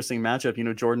be the interesting matchup. You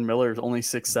know, Jordan Miller is only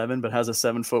 6'7", but has a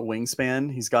 7-foot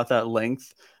wingspan. He's got that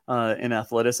length and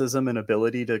athleticism and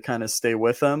ability to kind of stay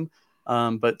with them.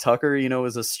 But Tucker, you know,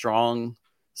 is a strong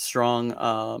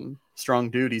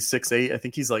dude. He's 6'8". I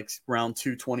think he's like around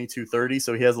 220, 230.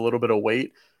 So he has a little bit of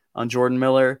weight on Jordan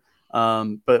Miller.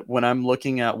 But when I'm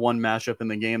looking at one matchup in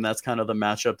the game, that's kind of the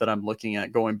matchup that I'm looking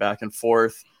at going back and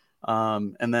forth.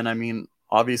 And then, I mean,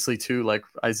 obviously too, like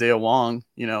Isaiah Wong,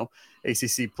 you know,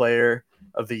 ACC player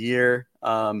of the year.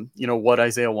 You know, what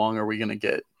Isaiah Wong are we going to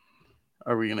get?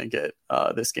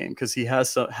 This game? Cause he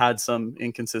has had some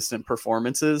inconsistent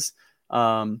performances.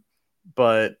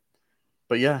 But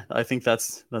yeah, I think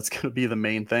that's going to be the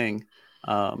main thing.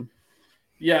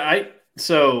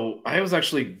 So I was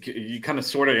actually, you kind of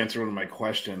sort of answered one of my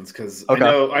questions, because Okay.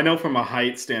 I know from a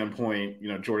height standpoint, you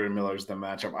know, Jordan Miller's the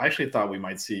matchup. I actually thought we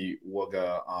might see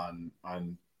Wooga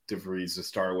on DeVries to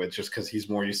start with, just because he's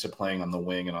more used to playing on the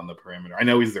wing and on the perimeter. I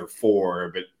know he's their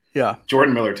 4, but yeah,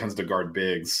 Jordan Miller tends to guard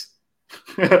bigs.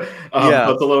 So it's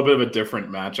a little bit of a different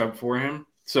matchup for him.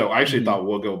 So I actually thought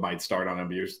Wooga might start on him,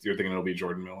 but you're thinking it'll be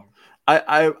Jordan Miller.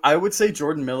 I would say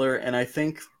Jordan Miller, and I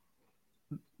think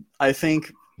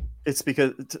it's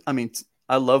because, I mean,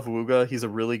 I love Wooga. He's a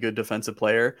really good defensive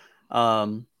player.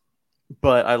 But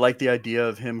I like the idea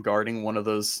of him guarding one of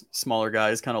those smaller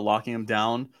guys, kind of locking him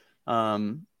down,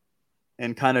 and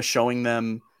kind of showing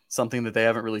them something that they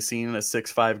haven't really seen in a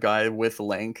 6'5" guy with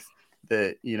length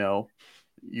that, you know,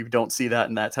 you don't see that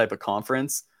in that type of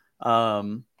conference.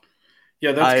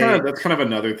 Yeah, that's kind of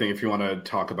another thing if you want to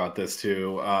talk about this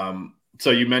too.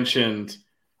 So you mentioned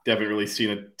they haven't really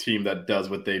seen a team that does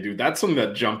what they do. That's something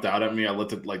that jumped out at me. I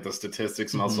looked at like the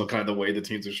statistics and also kind of the way the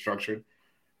teams are structured.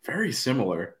 Very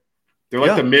similar. They're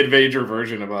like the mid-major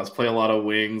version of us. Play a lot of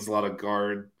wings, a lot of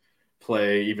guard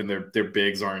play. Even their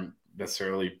bigs aren't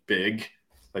necessarily big,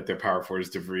 like their power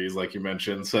forwards, DeVries, like you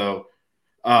mentioned. So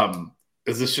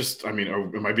is this just, I mean,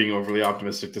 am I being overly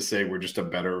optimistic to say we're just a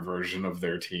better version of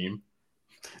their team?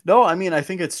 No, I mean, I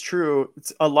think it's true.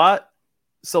 It's a lot.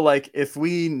 So, like, if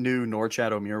we knew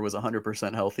Norchad Omier was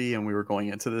 100% healthy and we were going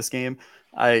into this game,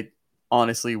 I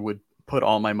honestly would put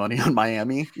all my money on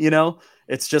Miami. You know,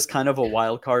 it's just kind of a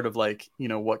wild card of, like, you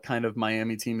know, what kind of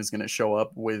Miami team is going to show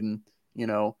up when, you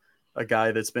know, a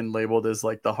guy that's been labeled as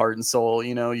like the heart and soul.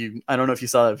 You know, I don't know if you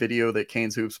saw that video that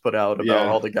Canes Hoops put out about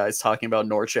all the guys talking about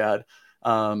Norchad.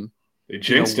 They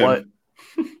jinxed him.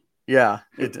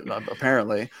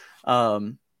 Apparently.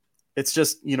 It's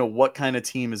just, you know, what kind of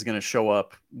team is going to show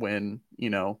up when, you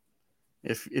know,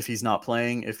 if he's not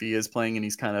playing, if he is playing and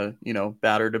he's kind of, you know,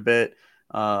 battered a bit.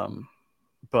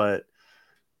 But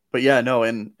yeah, no.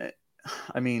 And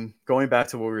I mean, going back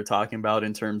to what we were talking about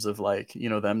in terms of, like, you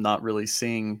know, them not really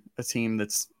seeing a team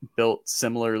that's built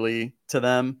similarly to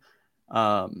them.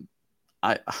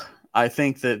 I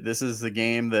think that this is the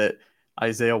game that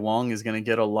Isaiah Wong is going to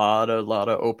get a lot of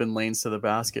open lanes to the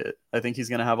basket. I think he's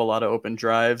going to have a lot of open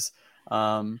drives.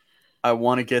 I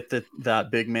want to get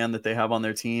that big man that they have on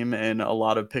their team in a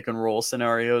lot of pick and roll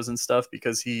scenarios and stuff,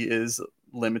 because he is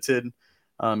limited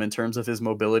in terms of his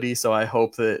mobility. So I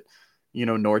hope that, you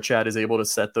know, Norchad is able to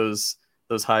set those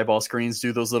high ball screens,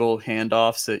 do those little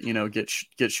handoffs that, you know, get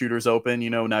shooters open.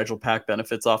 You know, Nigel Pack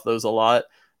benefits off those a lot.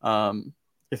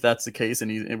 If that's the case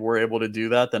and we're able to do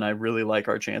that, then I really like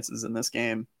our chances in this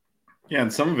game. Yeah,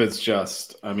 and some of it's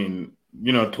just, I mean,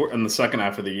 you know, in the second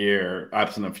half of the year,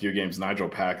 absent a few games, Nigel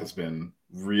Pack has been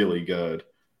really good.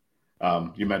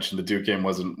 You mentioned the Duke game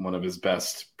wasn't one of his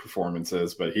best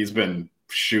performances, but he's been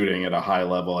shooting at a high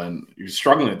level, and he was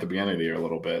struggling at the beginning of the year a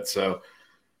little bit. So,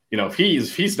 you know, if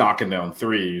he's knocking down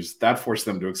threes, that forced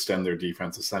them to extend their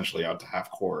defense essentially out to half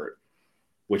court,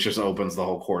 which just opens the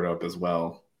whole court up as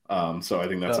well. So I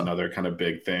think that's another kind of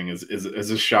big thing is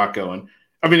a shot going.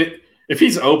 I mean, if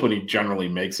he's open, he generally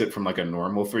makes it from like a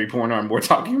normal 3-pointer. I'm more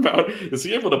talking about, is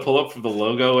he able to pull up for the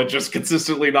logo and just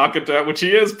consistently knock it down, which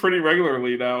he is pretty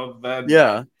regularly now. That opens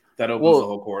the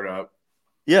whole court up.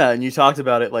 Yeah, and you talked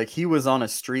about it, like he was on a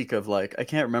streak of, like, I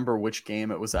can't remember which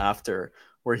game it was after,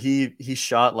 where he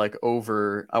shot like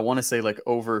over, I want to say like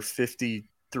over 53%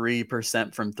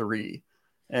 from three,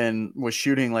 and was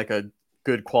shooting like a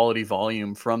good quality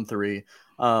volume from three.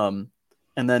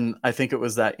 And then I think it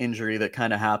was that injury that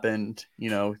kind of happened, you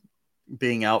know,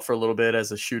 being out for a little bit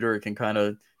as a shooter, it can kind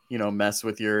of, you know, mess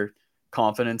with your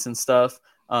confidence and stuff.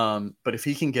 But if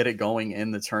he can get it going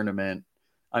in the tournament,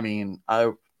 I mean,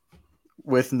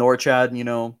 with Norchad, you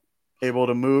know, able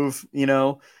to move, you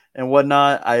know, and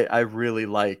whatnot, I really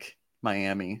like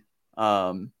Miami,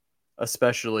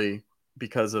 especially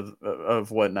because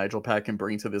of what Nigel Pack can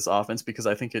bring to this offense, because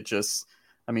I think it just,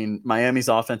 I mean, Miami's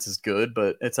offense is good,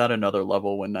 but it's at another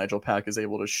level when Nigel Pack is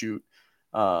able to shoot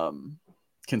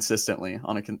consistently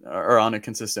on a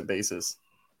consistent basis.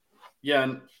 Yeah,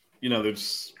 and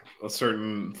there's a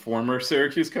certain former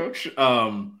Syracuse coach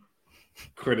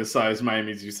criticized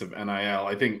Miami's use of NIL.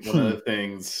 I think one of the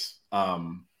things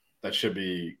that should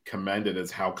be commended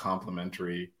is how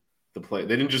complimentary the play.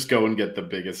 They didn't just go and get the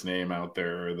biggest name out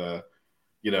there, or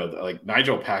like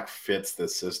Nigel Pack fits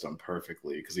this system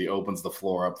perfectly because he opens the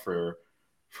floor up for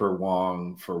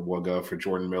Wong, for Wooga, for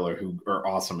Jordan Miller, who are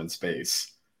awesome in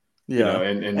space. Yeah,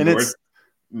 and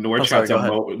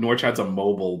Norchad's a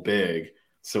mobile big,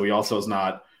 so he also is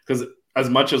not, because as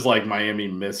much as like Miami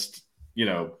missed,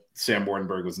 Sam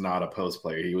Bordenberg was not a post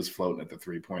player. He was floating at the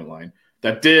 3-point line.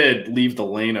 That did leave the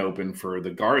lane open for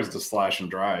the guards to slash and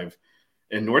drive.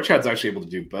 And Norchad's actually able to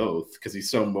do both because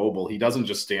he's so mobile. He doesn't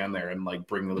just stand there and like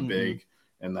bring the big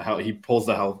and he pulls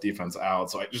the help defense out.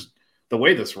 So the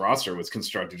way this roster was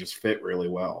constructed just fit really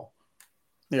well.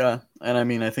 Yeah, and I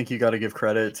mean, I think you got to give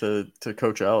credit to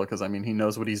Coach L because I mean he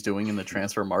knows what he's doing in the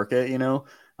transfer market. He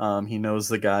knows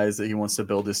the guys that he wants to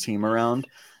build his team around.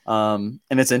 And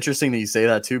it's interesting that you say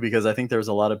that too, because I think there's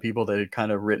a lot of people that had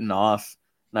kind of written off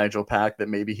Nigel Pack that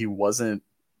maybe he wasn't,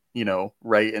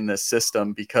 right in this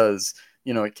system because,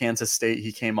 at Kansas State,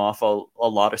 he came off a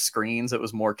lot of screens. It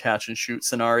was more catch and shoot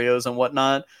scenarios and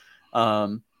whatnot.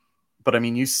 But I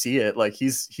mean, you see it, like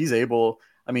he's able,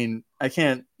 I mean, I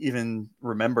can't even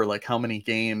remember like how many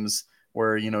games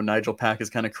where, Nigel Pack has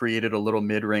kind of created a little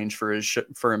mid-range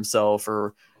for himself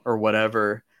or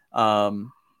whatever.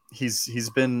 He's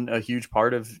been a huge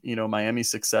part of, Miami's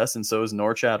success, and so is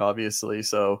Norchad, obviously.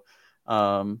 So,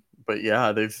 but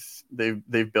yeah,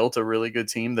 they've built a really good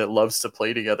team that loves to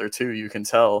play together too. You can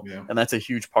tell, and that's a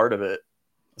huge part of it,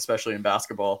 especially in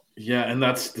basketball. Yeah, and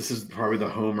this is probably the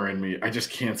homer in me. I just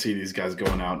can't see these guys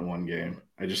going out in one game.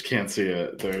 I just can't see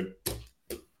it.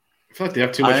 I feel like they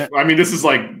have too much. I mean, this is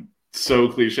like so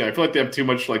cliche. I feel like they have too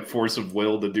much like force of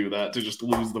will to do that, to just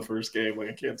lose the first game. Like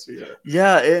I can't see it.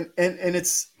 Yeah, and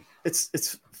it's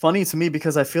funny to me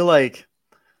because I feel like,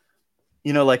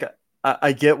 like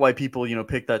I get why people,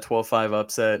 pick that 12-5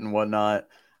 upset and whatnot.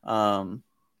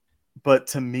 But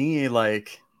to me,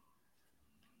 like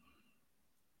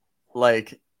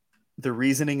the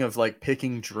reasoning of like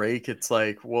picking Drake, it's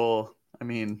like, well, I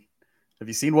mean, have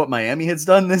you seen what Miami has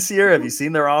done this year? Have you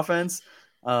seen their offense?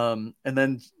 And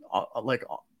then like,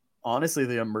 honestly,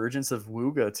 the emergence of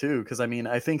Wooga too. Cause I mean,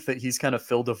 I think that he's kind of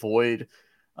filled a void,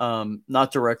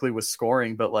 not directly with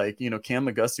scoring, but like, Cam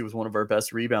McGusty was one of our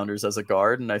best rebounders as a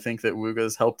guard. And I think that Wooga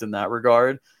has helped in that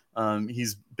regard.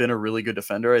 He's been a really good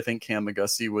defender. I think Cam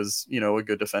McGusty was, a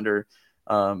good defender,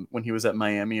 when he was at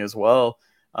Miami as well.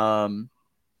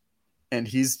 And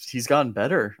he's gotten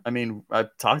better. I mean,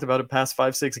 I've talked about it past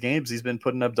 5-6 games. He's been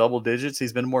putting up double digits.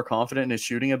 He's been more confident in his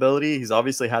shooting ability. He's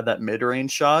obviously had that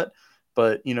mid-range shot,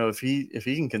 but if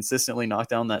he can consistently knock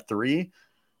down that three,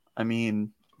 I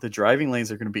mean, the driving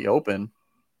lanes are going to be open.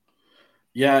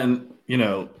 Yeah, and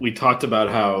we talked about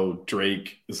how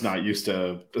Drake is not used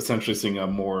to essentially seeing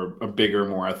a bigger,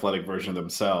 more athletic version of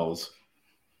themselves.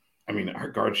 I mean, our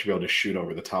guards should be able to shoot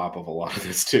over the top of a lot of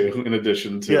this too, in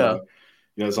addition to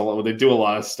there's a lot. They do a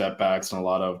lot of step backs and a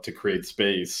lot of to create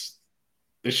space.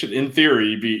 This should, in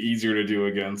theory, be easier to do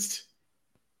against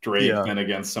Drake than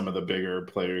against some of the bigger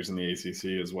players in the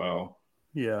ACC as well.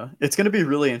 Yeah, it's going to be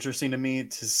really interesting to me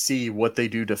to see what they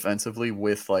do defensively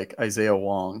with like Isaiah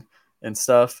Wong and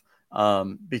stuff.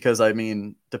 Because I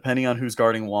mean, depending on who's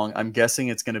guarding Wong, I'm guessing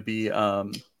it's going to be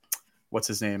what's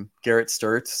his name, Garrett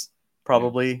Sturtz.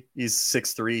 Probably he's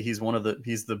 6'3".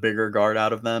 He's the bigger guard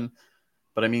out of them.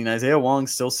 But I mean, Isaiah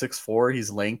Wong's still 6'4".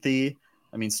 He's lengthy.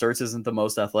 I mean, Sturtz isn't the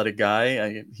most athletic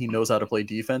guy. He knows how to play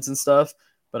defense and stuff.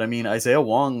 But I mean, Isaiah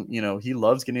Wong, he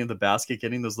loves getting to the basket,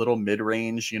 getting those little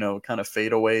mid-range, kind of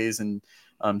fadeaways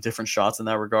and different shots in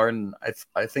that regard. And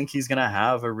I think he's going to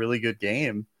have a really good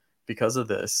game because of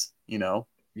this,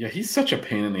 Yeah, he's such a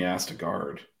pain in the ass to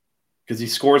guard because he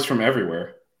scores from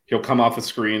everywhere. He'll come off a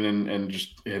screen and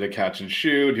just hit a catch and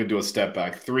shoot. He'll do a step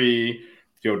back three.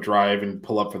 He'll drive and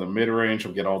pull up for the mid-range.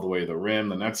 He'll get all the way to the rim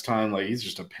the next time. Like, he's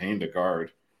just a pain to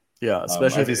guard. Yeah,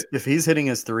 especially if he's hitting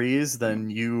his threes, then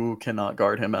you cannot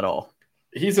guard him at all.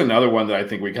 He's another one that I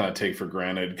think we kind of take for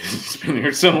granted because he's been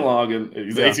here so long, and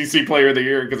he's ACC Player of the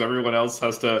Year because everyone else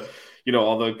has to,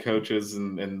 all the coaches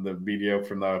and the media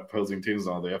from the opposing teams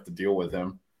and all, they have to deal with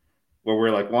him. Where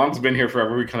we're like, Wong's been here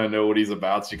forever. We kind of know what he's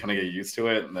about, so you kind of get used to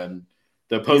it. And then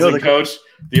the opposing coach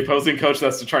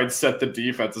that's to try and set the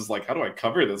defense is like, how do I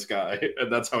cover this guy?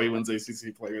 And that's how he wins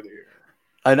ACC Player of the Year.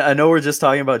 I know we're just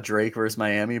talking about Drake versus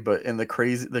Miami, but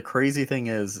the crazy thing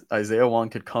is Isaiah Wong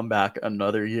could come back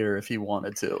another year if he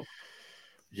wanted to.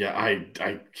 Yeah,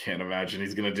 I can't imagine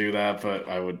he's gonna do that, but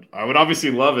I would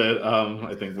obviously love it.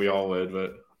 I think we all would,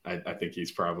 but I think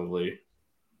he's probably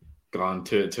gone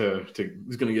to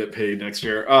he's gonna get paid next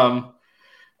year. All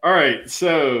right,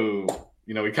 so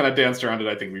we kind of danced around it.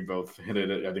 I think we both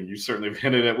hinted it. I think you certainly have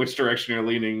hinted at which direction you're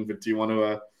leaning, but do you want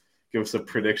to give us a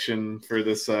prediction for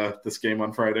this game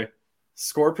on Friday?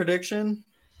 Score prediction?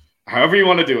 However you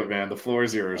want to do it, man. The floor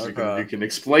is yours. Okay. You can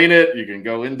explain it. You can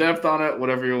go in depth on it.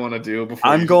 Whatever you want to do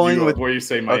before you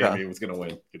say Miami was going to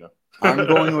win. I'm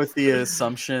going with the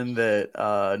assumption that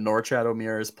Norchad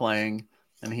Omier is playing,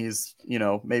 and he's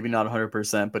maybe not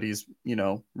 100%, but he's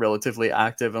relatively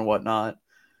active and whatnot.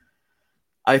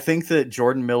 I think that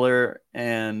Jordan Miller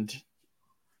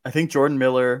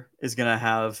is going to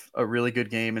have a really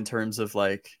good game in terms of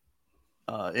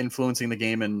influencing the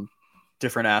game in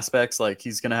different aspects. Like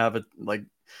he's going to have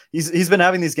he's been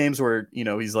having these games where,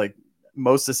 he's like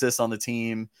most assists on the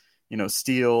team,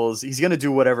 steals. He's going to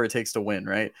do whatever it takes to win.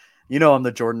 Right. I'm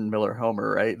the Jordan Miller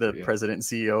homer, right? The president and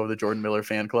CEO of the Jordan Miller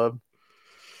fan club.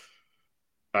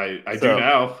 I do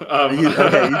now. You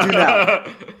do now.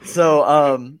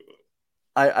 So,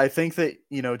 I think that,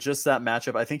 just that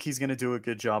matchup, I think he's going to do a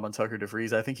good job on Tucker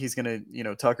DeVries. I think he's going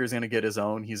to, Tucker's going to get his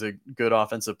own. He's a good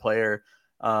offensive player.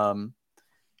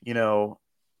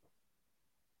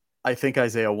 I think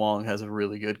Isaiah Wong has a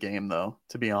really good game, though,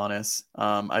 to be honest.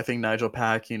 I think Nigel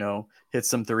Pack, hits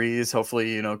some threes,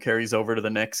 hopefully, carries over to the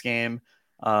next game,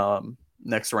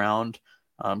 next round,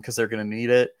 because they're going to need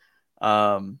it.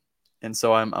 And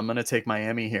so I'm going to take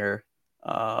Miami here.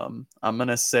 I'm going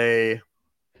to say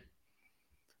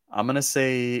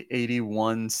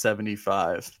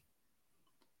 81-75.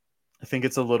 I think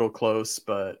it's a little close,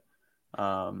 but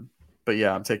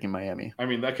yeah, I'm taking Miami. I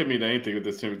mean, that could mean anything with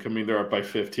this team. It could mean they're up by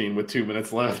 15 with 2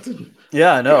 minutes left.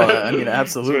 Yeah, I know. I mean,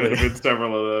 absolutely.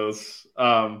 Several of those.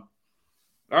 All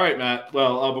right, Matt.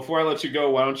 Well, before I let you go,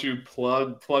 why don't you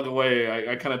plug away?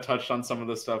 I kind of touched on some of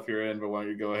the stuff you're in, but why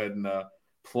don't you go ahead and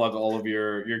plug all of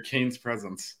your Canes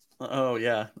presence? Oh,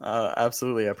 yeah.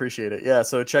 Absolutely. I appreciate it. Yeah,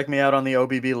 so check me out on the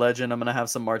OBB Legend. I'm going to have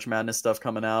some March Madness stuff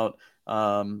coming out.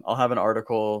 I'll have an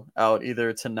article out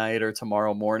either tonight or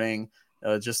tomorrow morning.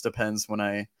 It just depends when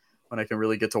I can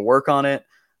really get to work on it.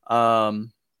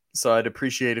 So I'd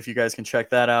appreciate if you guys can check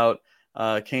that out.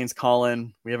 Canes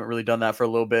Calling, we haven't really done that for a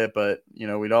little bit, but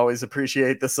we'd always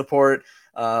appreciate the support.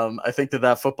 I think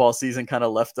that football season kind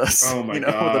of left us, with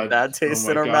a bad taste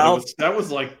in our mouth. That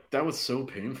was so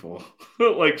painful.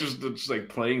 just like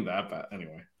playing that bad.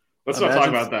 Anyway, let's not talk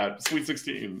about that. Sweet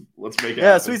 16. Let's make it.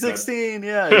 Yeah, Sweet 16.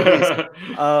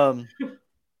 Yeah.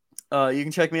 You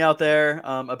can check me out there,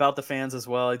 about the fans as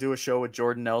well. I do a show with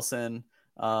Jordan Nelson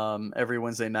every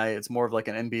Wednesday night. It's more of like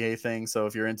an NBA thing. So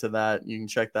if you're into that, you can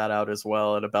check that out as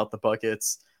well at About the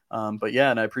Buckets. But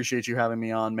yeah, and I appreciate you having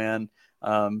me on, man.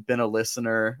 Been a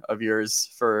listener of yours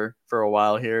for a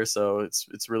while here. So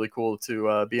it's really cool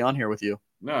to be on here with you.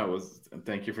 No,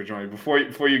 thank you for joining. Before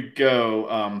you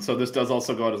go, so this does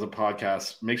also go out as a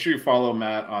podcast. Make sure you follow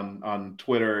Matt on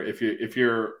Twitter. If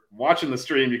you're watching the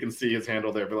stream, you can see his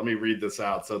handle there. But let me read this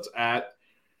out. So it's at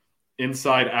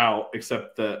Inside Out,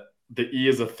 except the E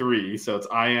is a 3, so it's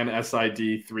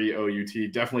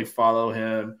INSID3OUT. Definitely follow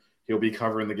him. He'll be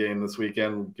covering the game this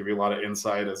weekend. We'll give you a lot of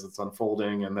insight as it's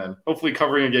unfolding, and then hopefully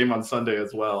covering a game on Sunday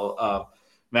as well.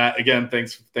 Matt, again,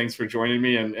 thanks for joining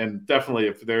me, and definitely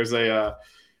if there's a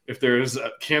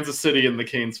Kansas City in the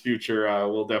Canes' future,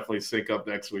 we'll definitely sync up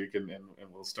next week and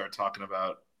we'll start talking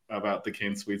about the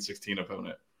Canes' Sweet 16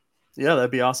 opponent. Yeah,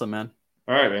 that'd be awesome, man.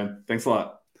 All right, man. Thanks a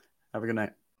lot. Have a good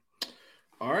night.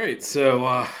 All right,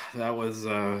 so that was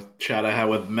a chat I had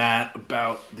with Matt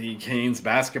about the Canes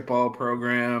basketball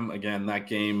program. Again, that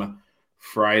game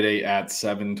Friday at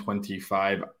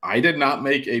 7:25. I did not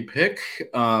make a pick.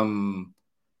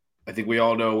 I think we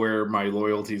all know where my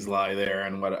loyalties lie there,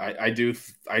 and what I do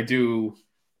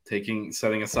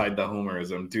setting aside the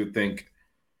homerism, do think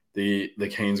the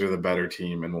Canes are the better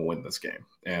team and will win this game.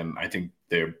 And I think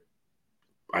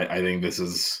I think this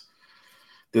is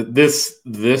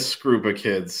this group of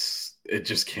kids, it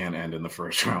just can't end in the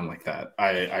first round like that.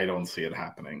 I don't see it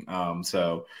happening.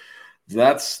 So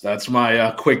that's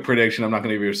my quick prediction. I'm not going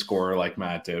to give you a score like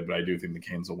Matt did, but I do think the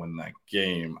Canes will win that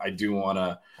game. I do want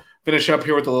to finish up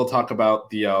here with a little talk about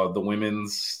the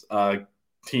women's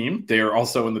team. They are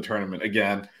also in the tournament.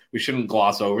 Again, we shouldn't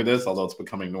gloss over this, although it's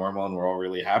becoming normal and we're all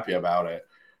really happy about it.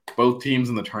 Both teams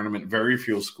in the tournament, very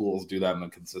few schools do that on a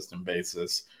consistent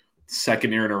basis.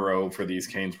 Second year in a row for these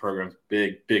Canes programs.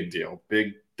 Big deal.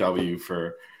 Big W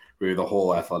for really the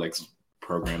whole athletics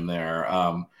program there.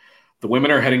 The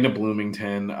women are heading to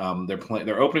Bloomington.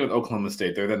 They're opening with Oklahoma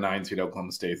State. They're the 9 seed.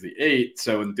 Oklahoma State's the 8.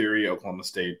 So in theory, Oklahoma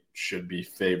State should be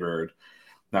favored.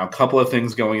 Now, a couple of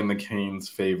things going in the Canes'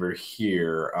 favor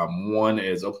here. One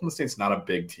is Oklahoma State's not a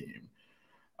big team.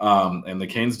 And the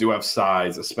Canes do have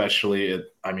size, especially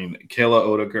Kayla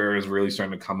Odeker is really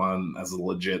starting to come on as a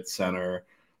legit center.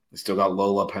 They still got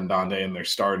Lola Pendande in their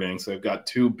starting. So they've got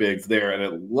 2 bigs there. And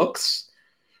it looks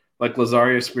like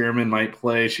Lazaria Spearman might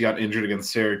play. She got injured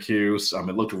against Syracuse.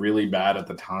 It looked really bad at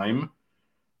the time.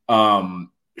 Frankly,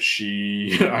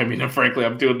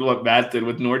 I'm doing what Matt did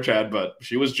with Norchad, but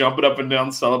she was jumping up and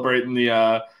down celebrating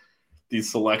the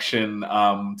selection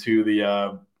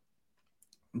to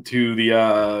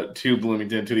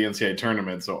Bloomington, to the NCAA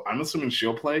tournament. So I'm assuming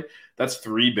she'll play. That's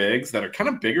 3 bigs that are kind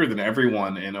of bigger than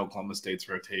everyone in Oklahoma State's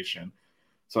rotation.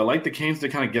 So I like the Canes to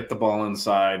kind of get the ball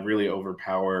inside, really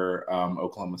overpower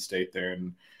Oklahoma State there.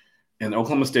 And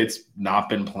Oklahoma State's not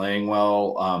been playing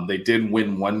well. They did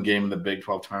win 1 game in the Big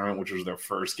 12 tournament, which was their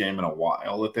first game in a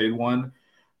while that they'd won.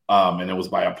 And it was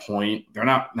by a point. They're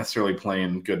not necessarily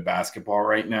playing good basketball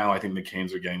right now. I think the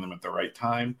Canes are getting them at the right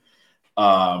time.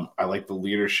 I like the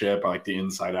leadership. I like the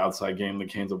inside-outside game the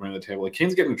Canes will bring to the table. The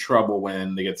Canes get in trouble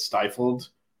when they get stifled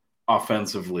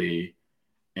offensively,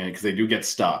 and because they do get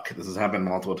stuck. This has happened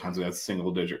multiple times. We had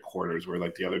single-digit quarters where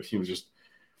the other team's just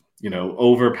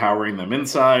overpowering them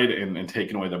inside and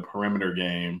taking away the perimeter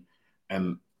game.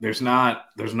 And there's not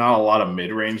a lot of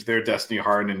mid-range there. Destiny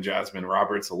Harden and Jasmine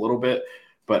Roberts a little bit,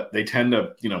 but they tend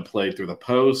to play through the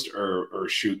post or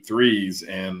shoot threes.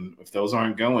 And if those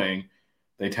aren't going,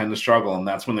 they tend to struggle, and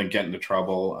that's when they get into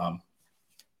trouble.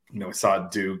 We saw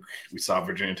Duke, we saw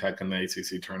Virginia Tech in the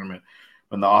ACC tournament.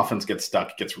 When the offense gets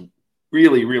stuck, it gets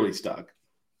really, really stuck.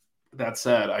 That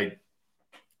said, I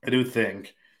do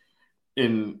think,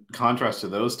 in contrast to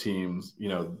those teams,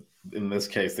 in this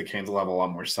case, the Canes will have a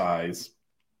lot more size.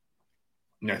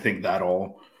 And I think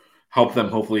that'll help them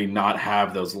hopefully not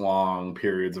have those long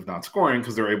periods of not scoring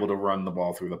because they're able to run the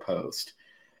ball through the post.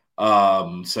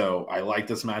 So I like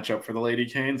this matchup for the Lady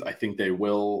Canes. I think they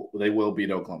will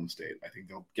beat Oklahoma State. I think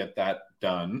they'll get that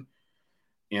done.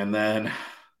 And then,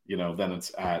 then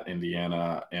it's at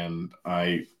Indiana. And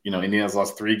Indiana's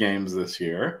lost 3 games this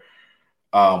year.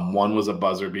 One was a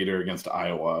buzzer beater against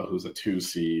Iowa, who's a 2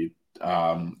 seed.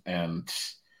 They're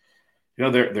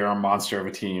a monster of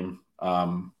a team.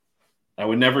 I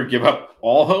would never give up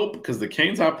all hope because the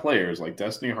Canes have players like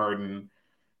Destiny Harden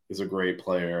is a great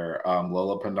player.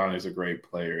 Lola Pendani is a great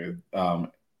player.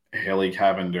 Haley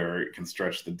Cavender can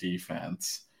stretch the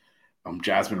defense.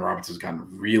 Jasmine Roberts has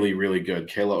gotten really, really good.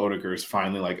 Kayla Odeker is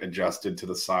finally adjusted to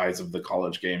the size of the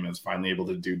college game and is finally able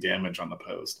to do damage on the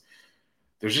post.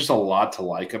 There's just a lot to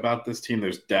like about this team.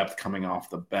 There's depth coming off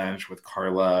the bench with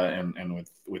Carla and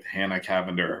with Hannah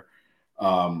Cavender.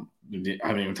 I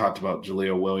haven't even talked about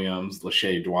Jalea Williams,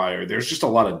 Lachey Dwyer. There's just a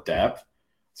lot of depth.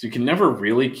 So you can never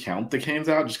really count the Canes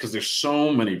out just because there's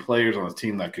so many players on the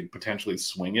team that could potentially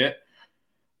swing it.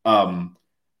 And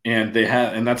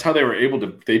that's how they were able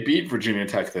to. They beat Virginia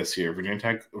Tech this year. Virginia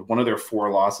Tech, one of their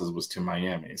 4 losses was to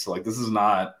Miami. So this is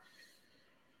not,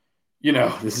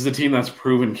 this is a team that's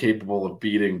proven capable of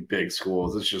beating big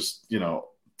schools. It's just,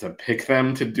 to pick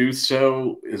them to do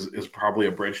so is probably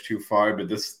a bridge too far. But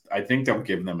I think they'll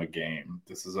give them a game.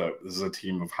 This is a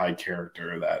team of high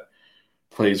character that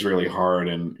plays really hard,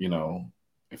 and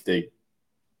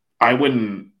I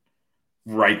wouldn't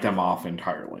write them off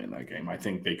entirely in that game. I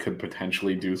think they could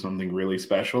potentially do something really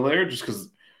special there, just because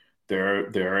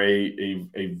they're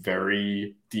a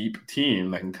very deep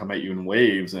team that can come at you in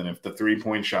waves. And if the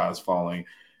 3-point shot is falling,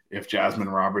 if Jasmine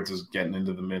Roberts is getting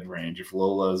into the mid range, if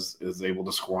Lola is able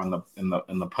to score in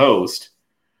the post,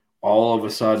 all of a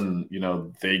sudden,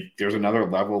 there's another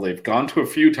level they've gone to a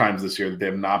few times this year that they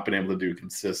have not been able to do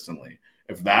consistently.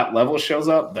 If that level shows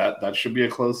up, that should be a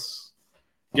close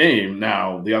game.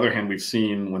 Now, the other hand, we've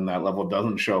seen when that level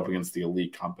doesn't show up against the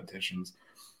elite competitions,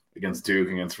 against Duke,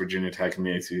 against Virginia Tech in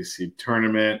the ACC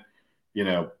tournament,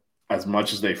 as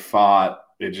much as they fought,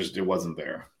 it wasn't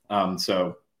there.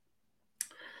 So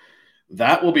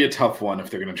that will be a tough one if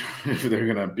they're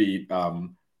gonna beat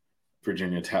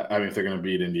Virginia Tech. If they're gonna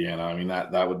beat Indiana,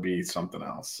 that would be something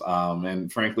else.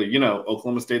 And frankly,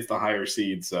 Oklahoma State's the higher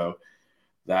seed, so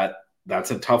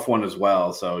that's a tough one as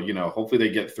well. So, hopefully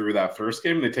they get through that first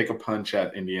game and they take a punch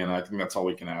at Indiana. I think that's all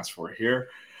we can ask for here.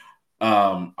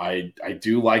 I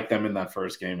do like them in that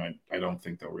first game. I don't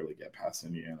think they'll really get past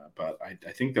Indiana, but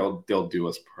I think they'll do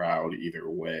us proud either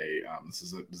way. This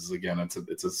is again, it's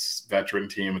a veteran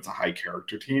team. It's a high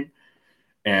character team.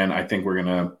 And I think we're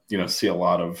going to, see a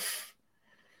lot of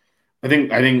they're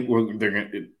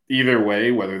going either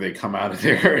way, whether they come out of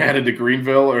there headed to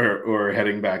Greenville or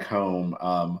heading back home.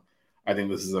 I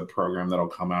think this is a program that'll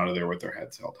come out of there with their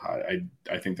heads held high.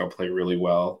 I think they'll play really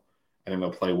well. I think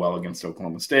they'll play well against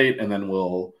Oklahoma State, and then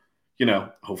we'll,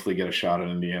 hopefully get a shot at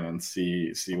Indiana and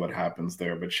see what happens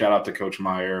there. But shout out to Coach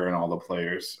Meyer and all the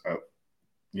players.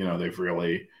 They've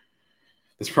really,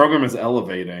 this program is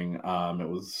elevating.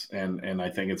 And I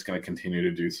think it's going to continue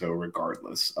to do so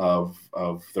regardless of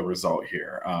the result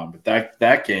here. But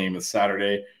that game is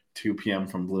Saturday, 2 p.m.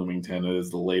 from Bloomington. It is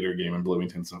the later game in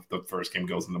Bloomington, so if the first game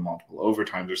goes into multiple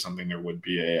overtimes or something, there would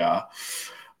be a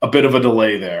bit of a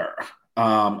delay there.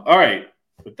 All right.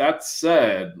 With that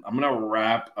said, I'm going to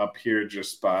wrap up here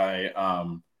just by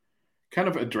kind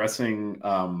of addressing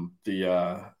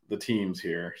the teams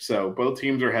here. So both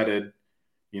teams are headed,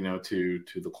 to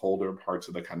the colder parts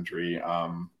of the country,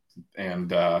 and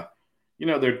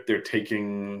they're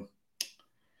taking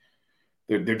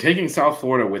South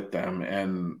Florida with them,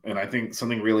 and I think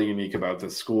something really unique about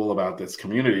this school, about this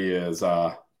community, is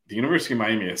the University of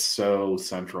Miami is so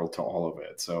central to all of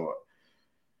it. So,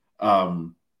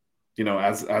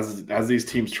 as these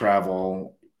teams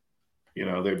travel,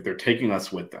 they're taking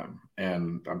us with them,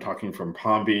 and I'm talking from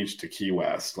Palm Beach to Key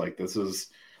West. Like this is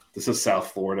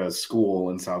South Florida's school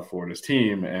and South Florida's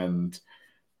team, and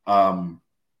everyone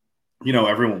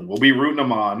will be rooting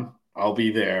them on. I'll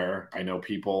be there. I know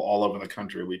people all over the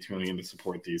country will be tuning in to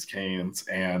support these Canes.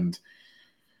 And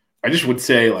I just would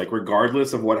say,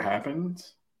 regardless of what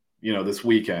happens, this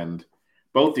weekend,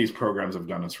 both these programs have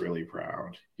done us really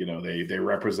proud. They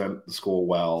represent the school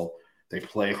well. They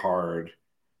play hard.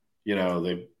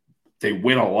 They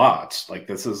win a lot.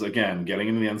 This is, again, getting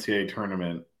into the NCAA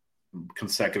tournament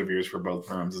consecutive years for both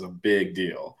firms is a big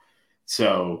deal.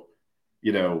 So,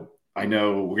 I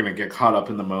know we're going to get caught up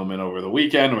in the moment over the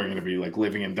weekend. We're going to be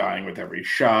living and dying with every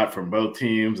shot from both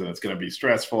teams, and it's going to be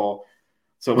stressful.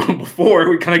 So before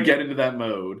we kind of get into that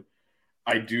mode,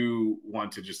 I do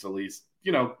want to just at least,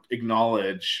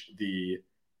 acknowledge the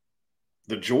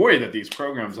joy that these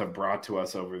programs have brought to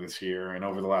us over this year and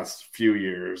over the last few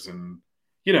years. And,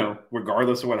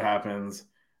 regardless of what happens,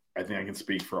 I think I can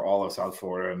speak for all of South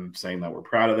Florida and saying that we're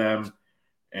proud of them.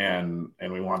 And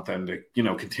we want them to,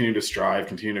 continue to strive,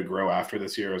 continue to grow after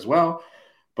this year as well.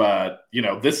 But,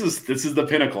 this is the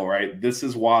pinnacle, right? This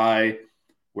is why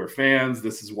we're fans.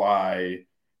 This is why,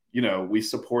 we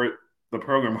support the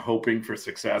program, hoping for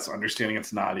success, understanding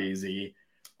it's not easy,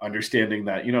 understanding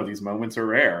that, these moments are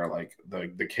rare.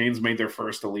 The Canes made their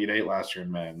first Elite Eight last year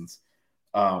in men's.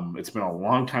 It's been a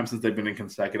long time since they've been in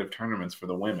consecutive tournaments for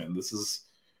the women.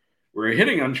 We're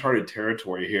hitting uncharted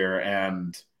territory here.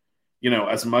 And,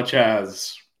 as much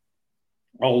as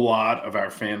a lot of our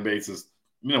fan base is,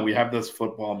 we have this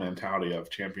football mentality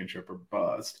of championship or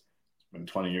bust. It's been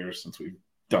 20 years since we've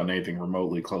done anything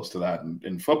remotely close to that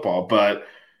in football. But,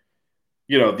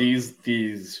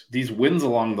 these wins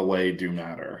along the way do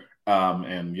matter.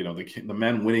 And, the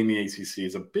men winning the ACC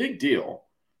is a big deal.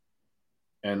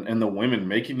 And the women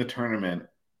making the tournament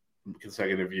in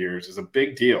consecutive years is a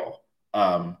big deal.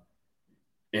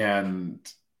 And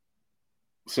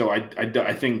so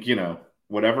I think,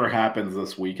 whatever happens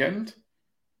this weekend,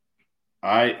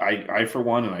 I for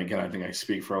one, and again, I think I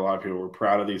speak for a lot of people, we're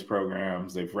proud of these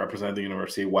programs. They've represented the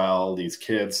university well. These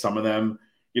kids, some of them,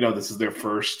 this is their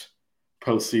first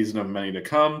postseason of many to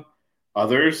come.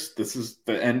 Others, this is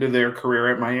the end of their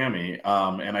career at Miami.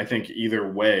 And I think either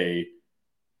way,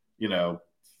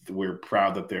 we're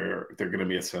proud that they're going to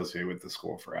be associated with the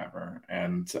school forever.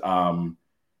 And,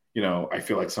 I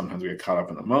feel like sometimes we get caught up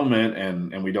in the moment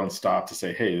and we don't stop to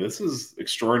say, hey, this is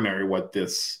extraordinary what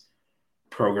this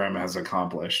program has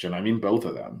accomplished. And I mean, both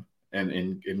of them and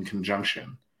in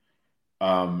conjunction.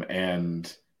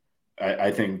 And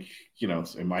I think,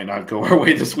 it might not go our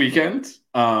way this weekend.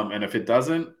 And if it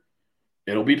doesn't,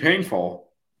 it'll be painful,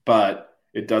 but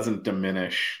it doesn't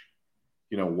diminish,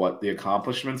 what the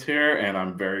accomplishments here. And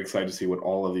I'm very excited to see what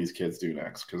all of these kids do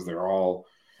next, because they're all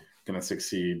going to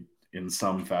succeed in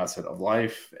some facet of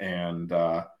life. And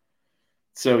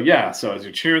so as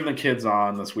you're cheering the kids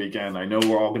on this weekend, I know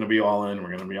we're all going to be all in. We're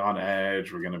going to be on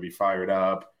edge. We're going to be fired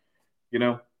up.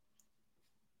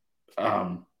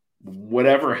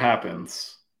 Whatever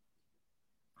happens,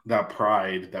 that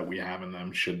pride that we have in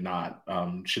them should not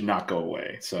go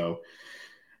away. So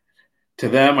to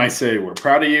them, I say, we're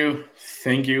proud of you.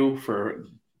 Thank you for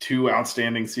 2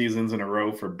 outstanding seasons in a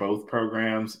row for both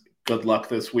programs. Good luck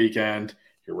this weekend.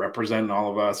 You're representing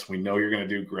all of us. We know you're going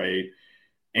to do great.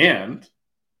 And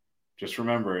just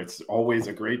remember, it's always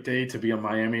a great day to be a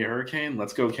Miami Hurricane.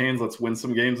 Let's go Canes. Let's win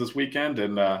some games this weekend.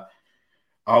 And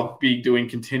I'll be doing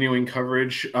continuing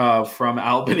coverage from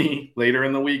Albany later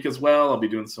in the week as well. I'll be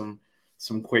doing some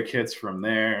quick hits from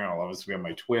there. I'll obviously be on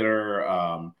my Twitter,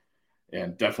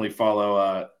 and definitely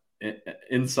follow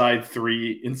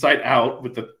Inside Out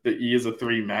with the E is a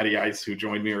 3, MattyIcee, who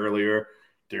joined me earlier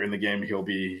during the game. He'll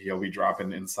be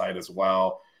dropping Inside as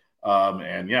well.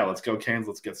 And yeah, let's go Canes.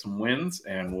 Let's get some wins,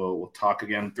 and we'll talk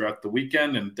again throughout the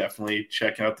weekend. And definitely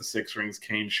check out the Six Rings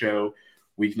Cane Show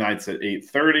weeknights at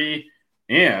 8:30.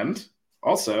 And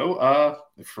also,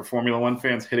 for Formula One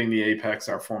fans, Hitting the Apex,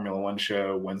 our Formula One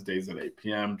show, Wednesdays at 8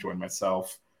 p.m. Join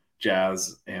myself,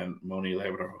 Jazz, and Moni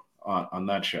Lebro on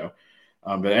that show.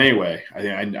 But anyway,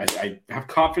 I have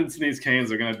confidence in these Canes.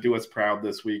 They're going to do us proud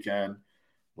this weekend.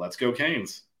 Let's go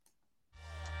Canes.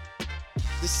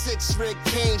 The Six Ring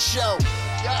Cane Show.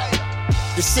 Yeah.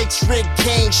 The Six Ring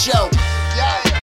Cane Show. Yeah.